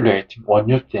 articulating what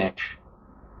you think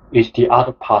is the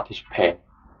other party's pain.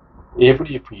 Even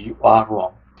if you are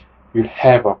wrong, will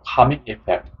have a calming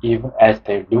effect even as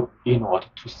they look inward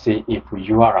to see if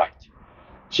you are right.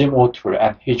 Jim O'Toole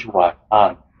and his wife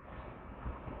Anne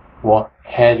were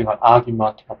having an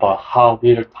argument about how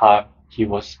little time he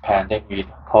was spending with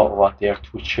her or their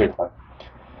two children.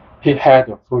 He had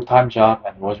a full-time job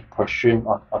and was pursuing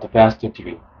an advanced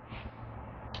degree.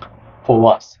 For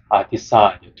once, I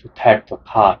decided to take the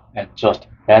time and just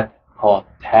let her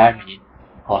tell me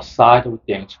her side of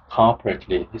things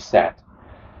completely, he said.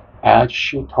 As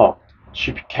she talked,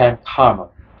 she became calmer.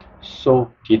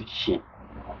 So did he.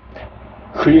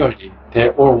 Clearly, they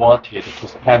all wanted to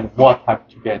spend more time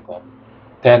together.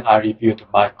 Then I reviewed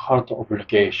my current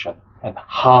obligation and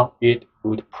how it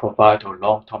would provide a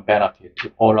long-term benefit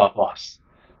to all of us,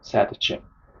 said Jim.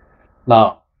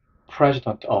 Now,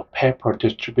 president of paper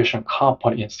distribution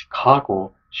company in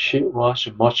Chicago, she was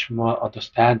much more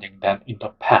understanding than in the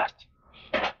past.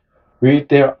 With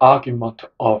their argument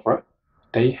over,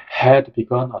 they had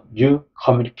begun a new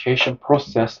communication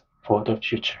process for the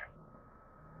future.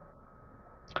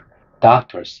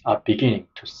 Doctors are beginning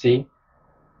to see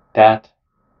that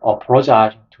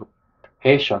apologizing to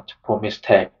patients for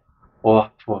mistake or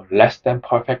for less than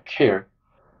perfect care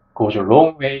goes a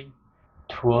long way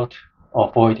toward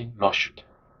avoiding lawsuit.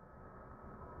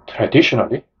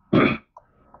 Traditionally,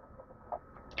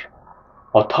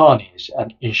 attorneys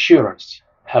and insurers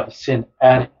have seen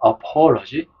any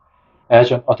apology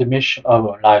as an admission of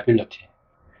a liability.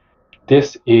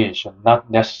 This is not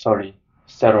necessarily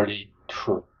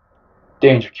true.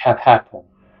 Things can happen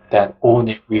that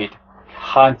only with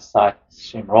hindsight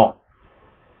seem wrong.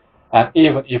 And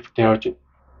even if there's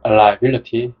a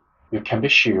liability, you can be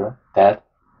sure that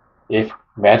if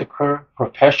medical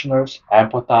professionals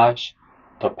empathize,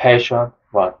 the patient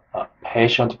what a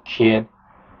patient kid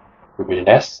will be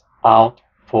less out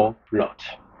for blood.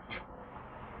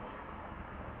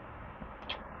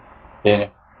 In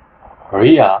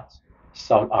Riyadh,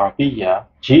 Saudi Arabia,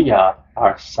 Jiyad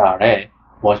al-Saleh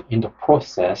was in the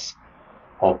process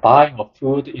of buying a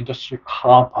food industry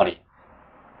company.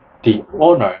 The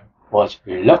owner was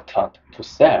reluctant to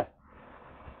sell,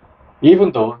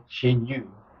 even though he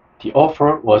knew The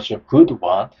offer was a good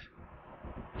one.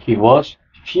 He was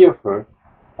fearful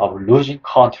of losing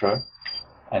control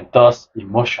and thus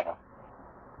emotional.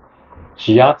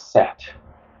 Jiad said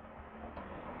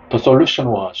the solution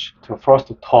was to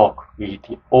first talk with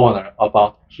the owner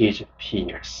about his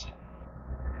fears.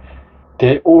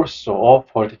 They also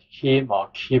offered him a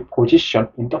key position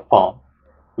in the firm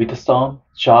with some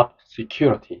job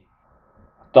security.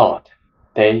 Third,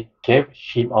 they gave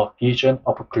him a vision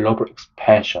of global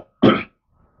expansion.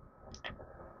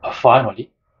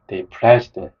 Finally, they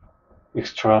pledged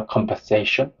extra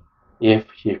compensation if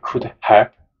he could help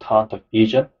turn the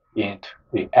vision into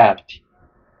reality.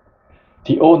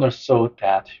 The owner saw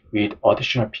that with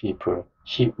additional people,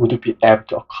 he would be able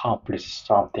to accomplish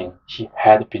something he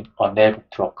had been unable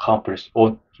to accomplish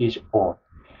on his own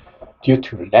due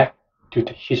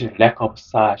to his lack of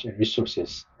size and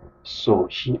resources, so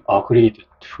he agreed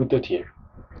to the deal.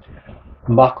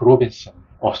 Mark Robinson,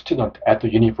 a student at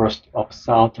the University of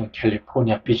Southern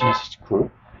California Business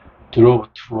School, drove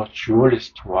to a jewelry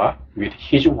store with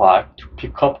his wife to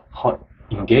pick up her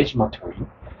engagement ring,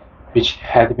 which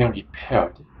had been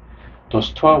repaired. The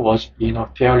store was in a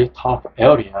fairly tough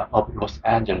area of Los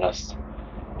Angeles.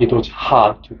 It was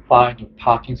hard to find a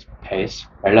parking space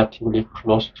relatively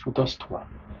close to the store.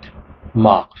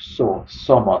 Mark saw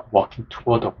someone walking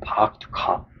toward a parked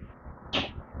car.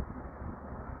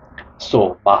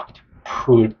 So Mark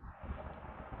pulled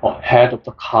ahead of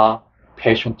the car,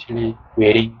 patiently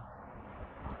waiting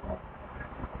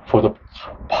for the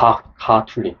parked car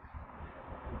to leave.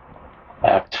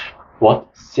 After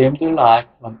what seemed like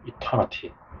an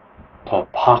eternity, the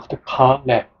parked car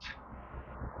left,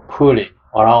 pulling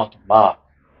around Mark,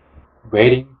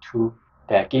 waiting to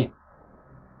back in.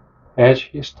 As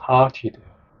he started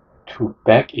to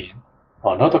back in,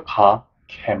 another car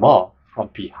came up from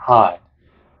behind,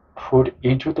 pulled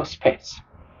into the space.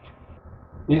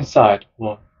 Inside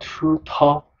were two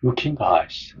tough-looking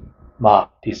guys.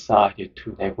 Mark decided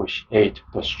to negotiate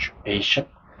the situation.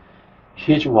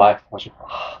 His wife was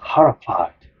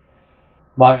horrified.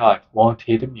 My wife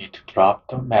wanted me to drop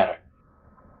the matter,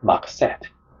 Mark said.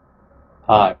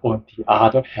 I, on the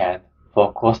other hand,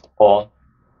 focused on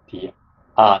the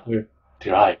other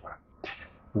driver.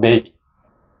 Maybe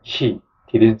he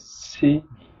didn't see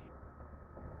me.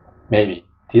 Maybe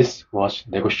this was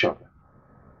negotiable.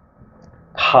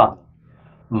 Calmly,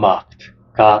 Mark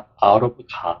got out of the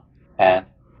car and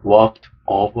walked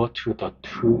over to the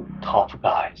two tough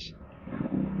guys.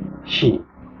 He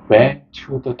went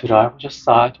to the driver's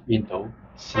side window,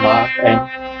 smiled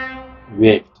and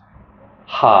waved.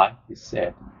 Hi, he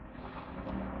said.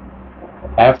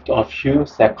 After a few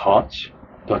seconds,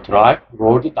 the driver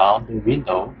rolled down the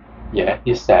window. Yeah,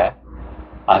 he said.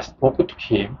 I spoke to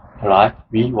him like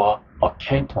we were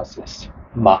acquaintances,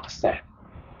 Mark said.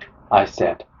 I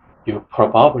said, you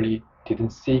probably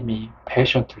didn't see me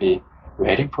patiently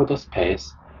waiting for the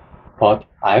space, but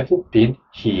I've been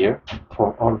here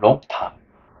for a long time.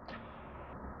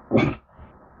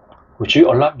 Would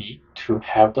you allow me to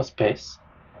have the space?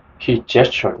 He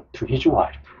gestured to his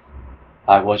wife.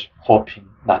 I was hoping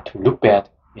not to look bad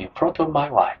in front of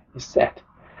my wife, he said.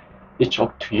 It's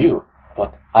up to you,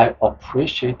 but I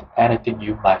appreciate anything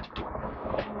you might do.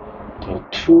 The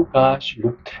two guys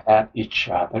looked at each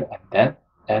other and then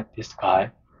at this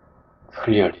guy.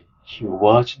 Clearly, he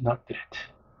was not threat.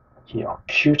 He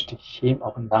accused him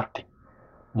of nothing.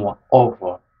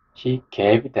 Moreover, he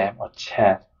gave them a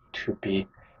chance to be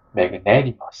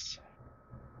magnanimous.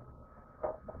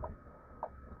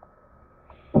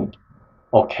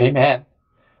 Okay, man,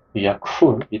 we are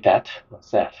cool with that, was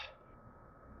said.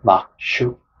 Mark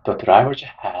shook the driver's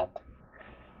hand.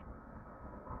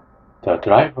 The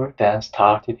driver then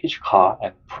started his car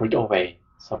and pulled away.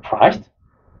 Surprised?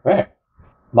 Well,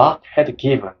 Mark had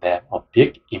given them a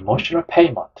big emotional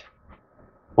payment,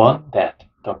 one that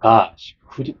the guys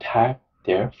could tell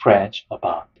their friends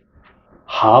about.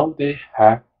 How they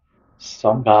had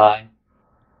some guy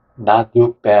not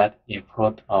look bad in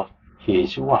front of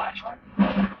his wife.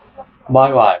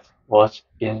 My wife was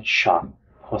in shock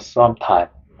for some time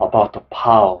about the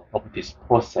power of this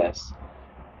process.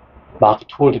 Mark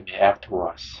told me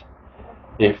afterwards,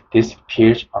 if this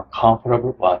feels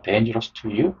uncomfortable or dangerous to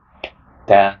you,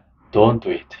 then don't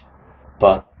do it.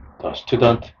 But the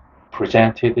student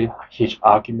presented his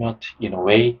argument in a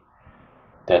way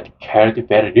that carried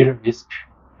very little risk.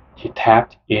 He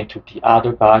tapped into the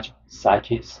other guy's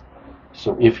psyches.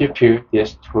 So if you feel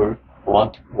this tool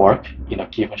won't work in a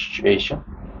given situation,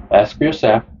 ask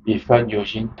yourself if you're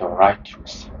using the right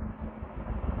tools.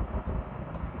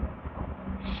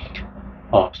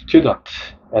 A student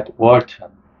at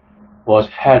Wharton was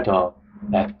head of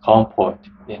at gunpoint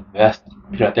in West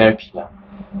Philadelphia.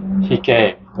 He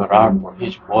gave the robber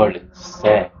his wallet,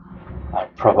 saying, "I'm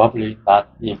probably not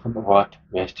even worth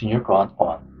wasting your gun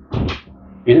on.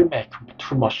 It'll make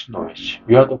too much noise.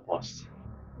 You're the boss."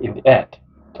 In the end,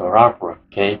 the robber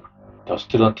gave the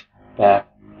student back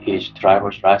his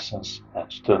driver's license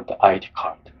and student ID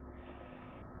card.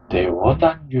 They were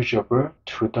not usable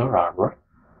to the robber,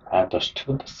 and the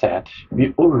student said,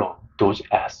 "We all know those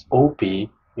SOB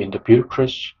in the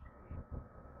bureaucracy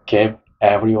gave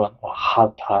everyone a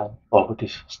hard time over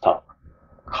this stuff.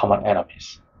 Common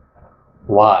enemies.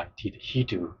 Why did he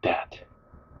do that?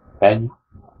 When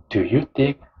do you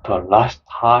think the last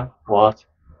time was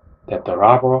that the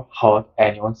robber heard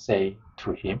anyone say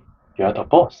to him, 'You're the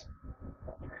boss'?"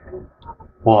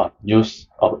 One use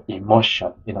of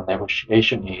emotion in a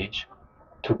negotiation is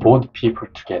to bond people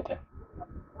together.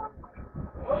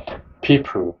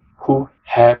 People who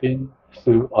have been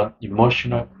through an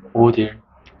emotional ordeal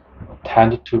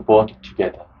tend to bond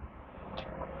together.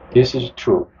 This is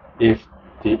true if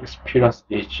the experience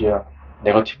is a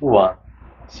negative one,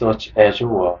 such as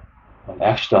war, an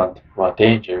accident or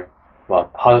danger, or a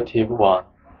positive one,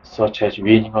 such as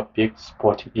winning a big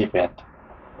sporting event.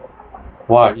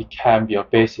 While it can be a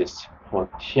basis for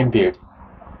team building,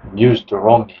 used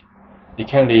wrongly, it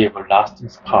can leave lasting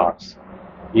scars.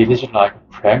 It is like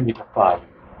playing with fire.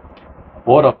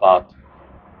 What about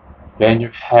when you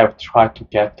have tried to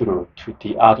get through to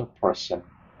the other person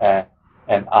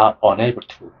and are unable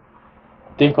to?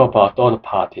 Think about other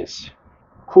parties.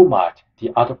 Who might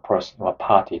the other person or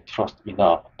party trust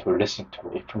enough to listen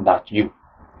to if not you?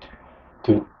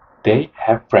 Do they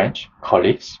have friends,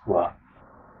 colleagues, or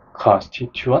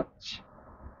constituents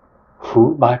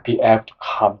who might be able to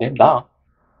calm them down?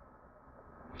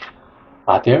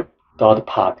 Are there third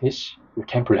parties you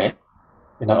can blame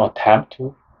in an attempt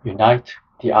to unite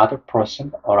the other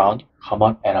person around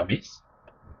common enemies?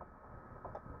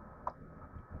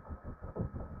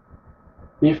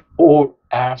 If all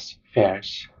else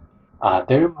fails, are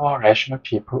there more rational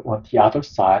people on the other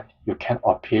side you can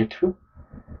appeal to?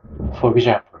 For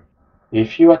example,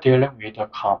 if you are dealing with a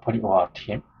company or a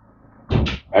team,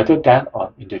 rather than an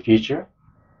individual,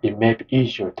 it may be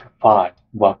easier to find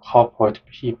more corporate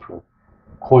people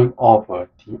going over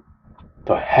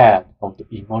the head of the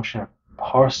emotional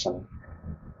person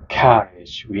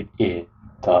carries with it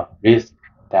the risk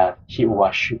that he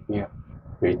or she will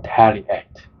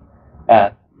retaliate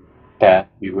and that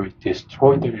we will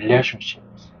destroy the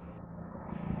relationships.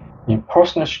 In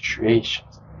personal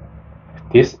situations,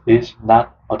 this is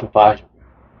not advisable.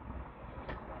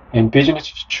 In business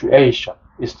situations,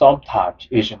 it sometimes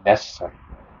isn't necessary.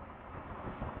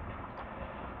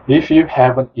 If you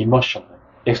have an emotional,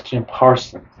 extreme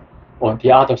person on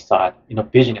the other side in a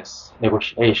business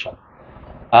negotiation,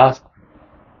 ask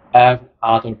every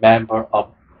other member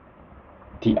of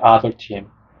the other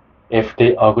team if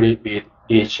they agree with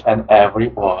each and every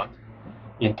word,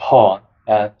 in tone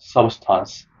and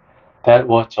substance, that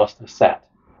was just said.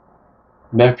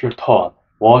 Make your tone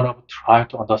one of trying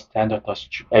to understand the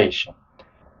situation.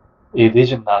 It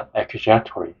is not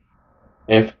accusatory.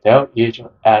 If there is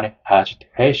any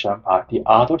hesitation by the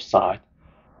other side,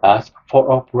 ask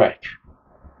for a break.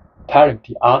 Telling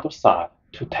the other side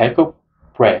to take a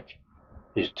break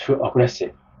is too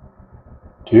aggressive.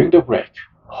 During the break,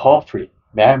 hopefully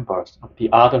members of the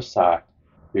other side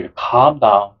will calm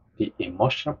down the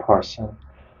emotional person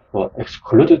or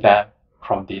exclude them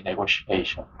from the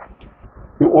negotiation.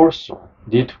 You also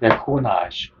need to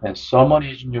recognize when someone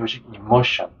is using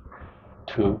emotion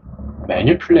to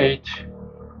manipulate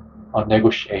a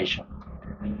negotiation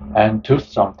and do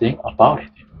something about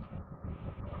it.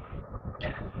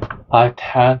 I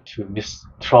tend to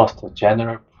mistrust the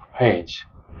general praise.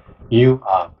 "You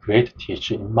are a great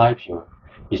teacher in my view."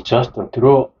 It's just a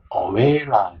throwaway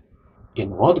line. In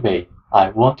what way? I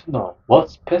want to know what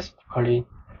specifically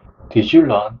did you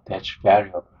learn that's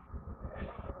valuable.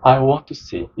 I want to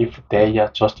see if they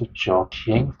are just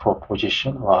joking for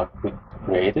position or good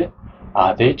grade.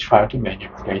 Are they trying to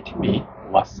manipulate me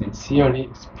or sincerely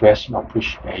expressing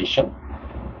appreciation?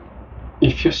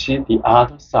 If you see the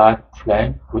other side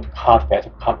playing good card,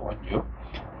 bad card on you,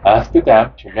 ask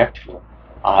them directly,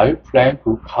 "Are you playing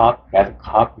good card, bad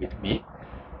card with me?"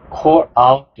 Call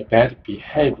out the bad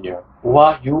behavior,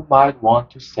 or you might want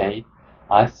to say,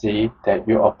 "I see that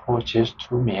your approaches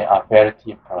to me are very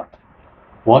different.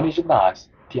 One is nice,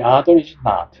 the other is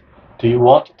not. Do you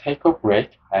want to take a break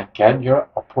and get your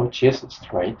approaches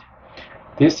straight?"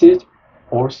 This is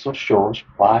also shows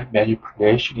why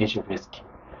manipulation is risky.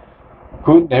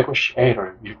 Good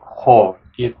negotiator will call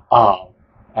it out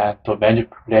and the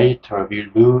manipulator will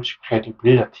lose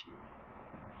credibility.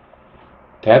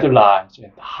 Deadlines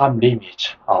and time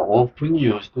limits are often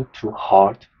used to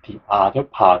hurt the other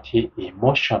party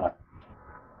emotionally.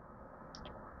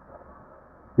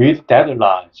 With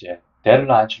deadlines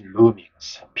looming,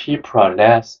 people are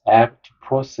less apt to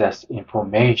process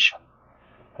information,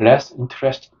 less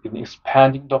interested in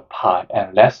expanding the pie,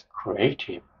 and less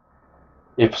creative.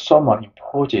 If someone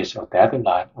imposes a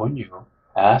deadline on you,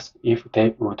 ask if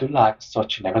they would like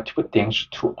such negative things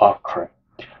to occur.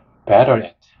 Better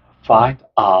yet, find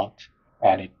out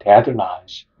any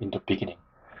deadlines in the beginning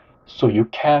so you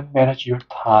can manage your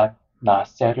time, not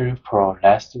settle for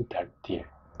less than deal.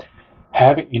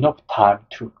 Having enough time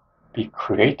to be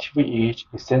creative is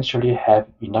essentially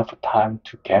having enough time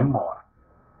to get more.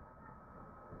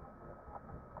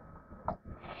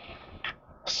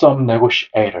 Some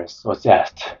negotiators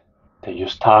suggest that you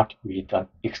start with an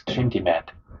extreme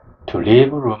demand to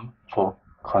leave room for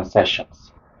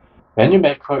concessions. When you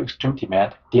make an extreme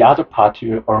demand, the other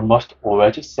party will almost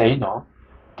always say no.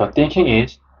 The thinking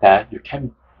is that you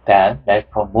can then make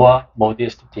a more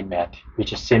modest demand,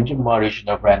 which seems more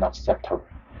reasonable and acceptable.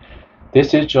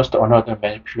 This is just another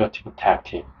manipulative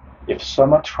tactic. If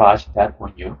someone tries that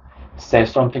on you, say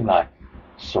something like,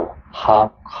 "So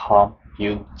how come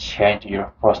you changed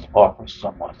your first offer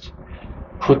so much?"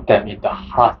 Put them in the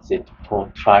hot seat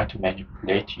for trying to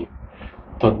manipulate you.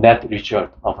 The net result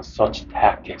of such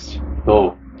tactics,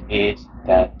 though, is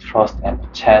that trust and the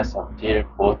chance of deal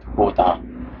both go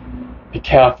down. Be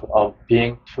careful of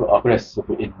being too aggressive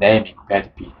in naming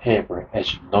bad behavior,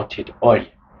 as you noted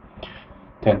earlier.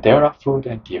 Then there are food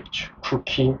and gifts,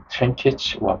 cookie,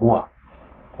 trinkets, or more.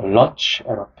 A lunch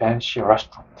at a fancy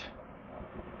restaurant.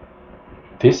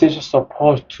 This is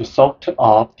supposed to soften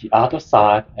up the other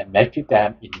side and make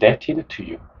them indebted to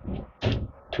you.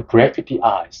 To break the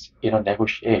ice in a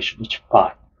negotiation is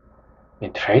fine.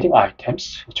 In trading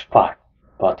items, it's fine,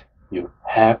 but you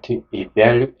have to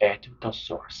evaluate the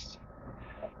source.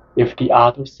 If the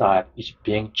other side is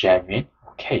being genuine,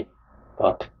 okay,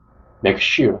 but make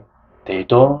sure they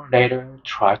don't later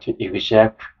try to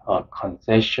exact a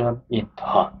concession in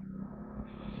turn.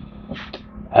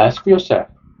 Ask yourself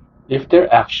if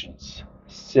their actions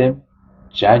seem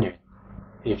genuine.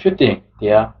 If you think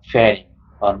they are feigning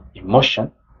an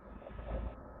emotion,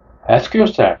 ask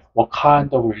yourself what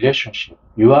kind of relationship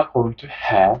you are going to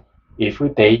have if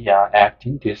they are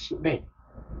acting this way.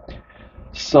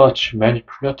 Such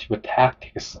manipulative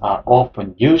tactics are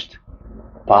often used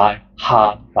by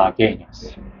hard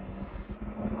bargainers.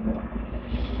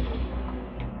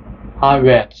 I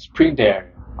went to Springdale,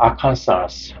 Arkansas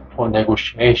for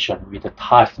negotiation with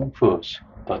Tyson Foods,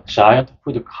 the giant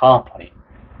food company,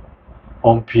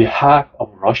 on behalf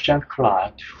of a Russian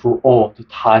client who owed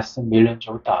Tyson millions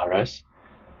of dollars.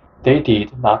 They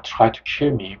did not try to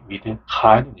kill me with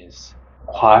kindness,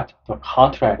 quite the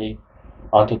contrary.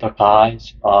 Under the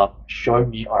guise of showing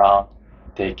me around,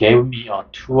 they gave me a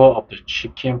tour of the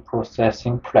chicken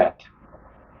processing plant.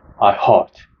 I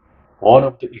heard one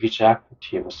of the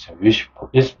executives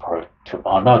whisper to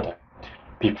another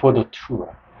before the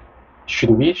tour,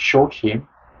 "Should we show him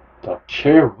the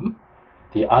kill room?"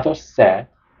 The other said,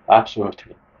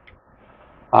 "Absolutely.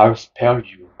 I'll spare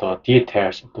you the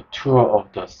details of the tour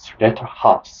of the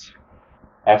slaughterhouse."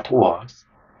 Afterwards,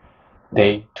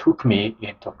 they took me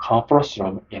into the conference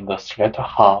room in the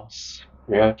slaughterhouse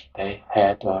where they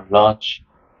had a lunch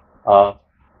of,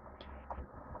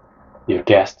 you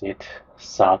guessed it,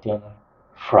 southern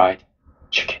fried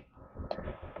chicken.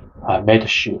 I made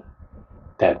sure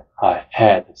that I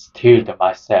had stilled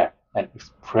myself and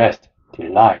expressed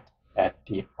delight at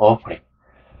the offering.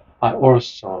 I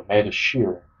also made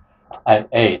sure I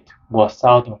ate more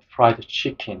southern fried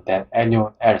chicken than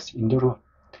anyone else in the room.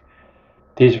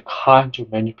 These kinds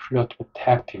of manipulative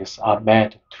tactics are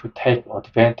meant to take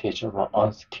advantage of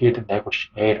unskilled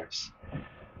negotiators.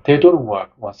 They don't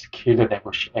work on skilled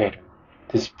negotiators.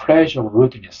 Displays of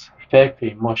rudeness, fake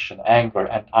emotion, anger,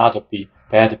 and other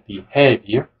bad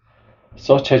behavior,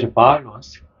 such as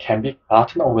violence, can be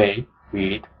gotten away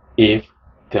with if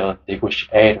the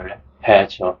negotiator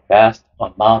has a vast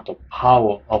amount of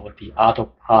power over the other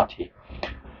party.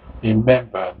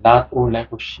 Remember, not all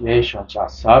negotiations are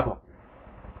solvable.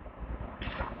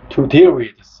 To deal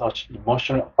with such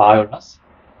emotional violence,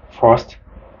 first,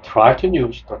 try to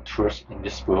use the tools in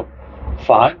this book,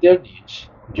 find their needs,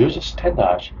 use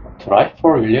standards, try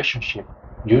for relationship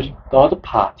using third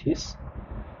parties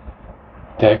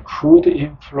that could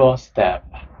influence them,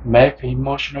 make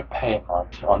emotional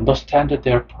payment, understand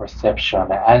their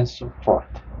perception, and so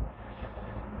forth.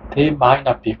 They might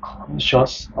not be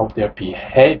conscious of their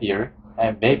behavior,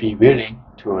 and may be willing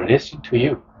to listen to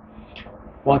you,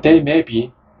 or they may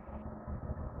be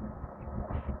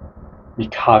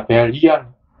Machiavellian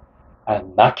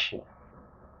and not care.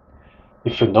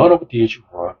 If none of these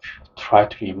work, try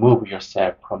to remove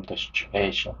yourself from the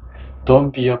situation.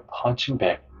 Don't be a punching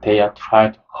bag. They are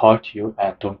trying to hurt you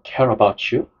and don't care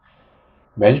about you.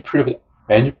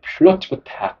 Manipulative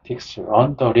tactics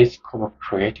run the risk of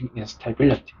creating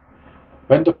instability.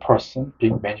 When the person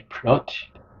being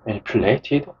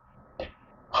manipulated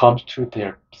comes to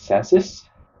their senses,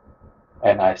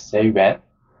 and I say when,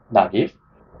 not if,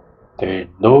 they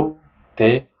know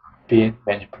they've been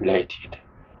manipulated.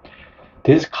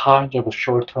 These kinds of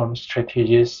short-term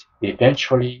strategies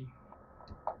eventually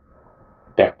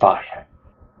backfire.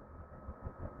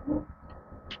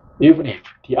 Even if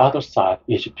the other side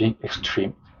is being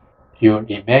extreme, your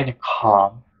remaining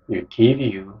calm will give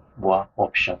you more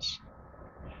options.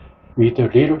 With a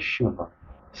little humor,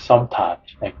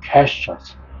 sometimes, and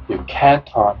questions, you can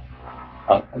turn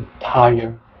an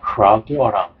entire crowd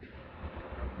around.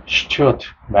 Stuart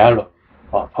Diamond,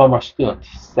 a former student,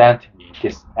 sent me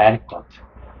this anecdote.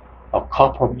 A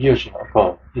couple of years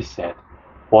ago, he said,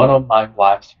 one of my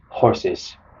wife's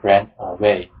horses ran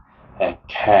away and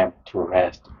came to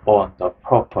rest on the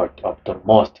property of the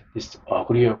most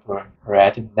disagreeable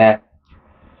redneck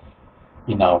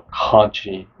in our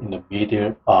country in the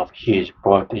middle of his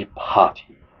birthday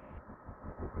party.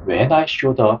 When I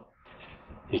showed up,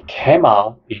 he came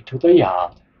out into the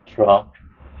yard drunk,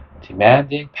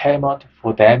 demanding payment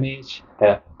for damage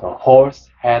that the horse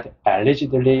had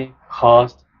allegedly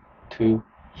caused to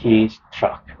his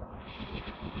truck.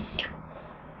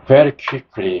 Very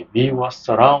quickly, we were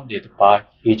surrounded by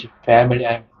his family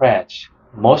and friends,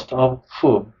 most of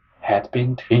whom had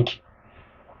been drinking.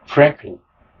 Frankly,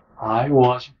 I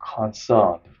was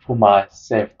concerned for my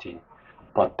safety,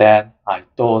 but then I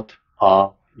thought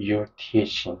of your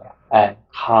teaching and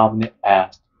calmly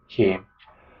asked him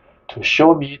to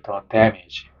show me the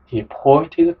damage. He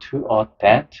pointed to a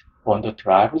dent on the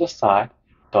driver's side,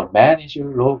 the manager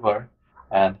logo,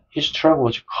 and his truck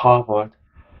was covered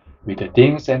with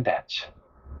dings and dents.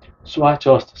 So I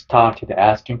just started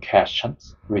asking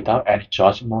questions without any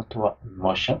judgment or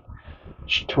emotion.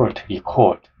 Stuart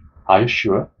recalled, are you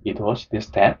sure it was this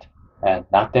dent and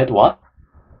not that one?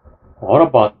 What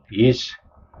about these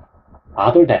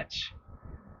other dents?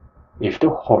 If the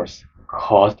horse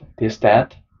caused this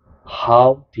dent,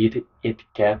 how did it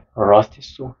get rusty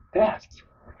so fast?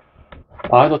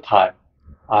 By the time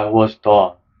I was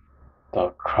done, the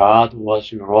crowd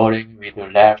was roaring with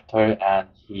laughter and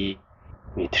he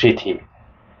retreated.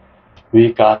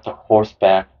 We got the horse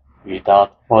back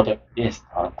without further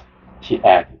incident, he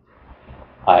added.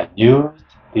 I used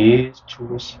these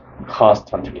tools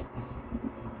constantly.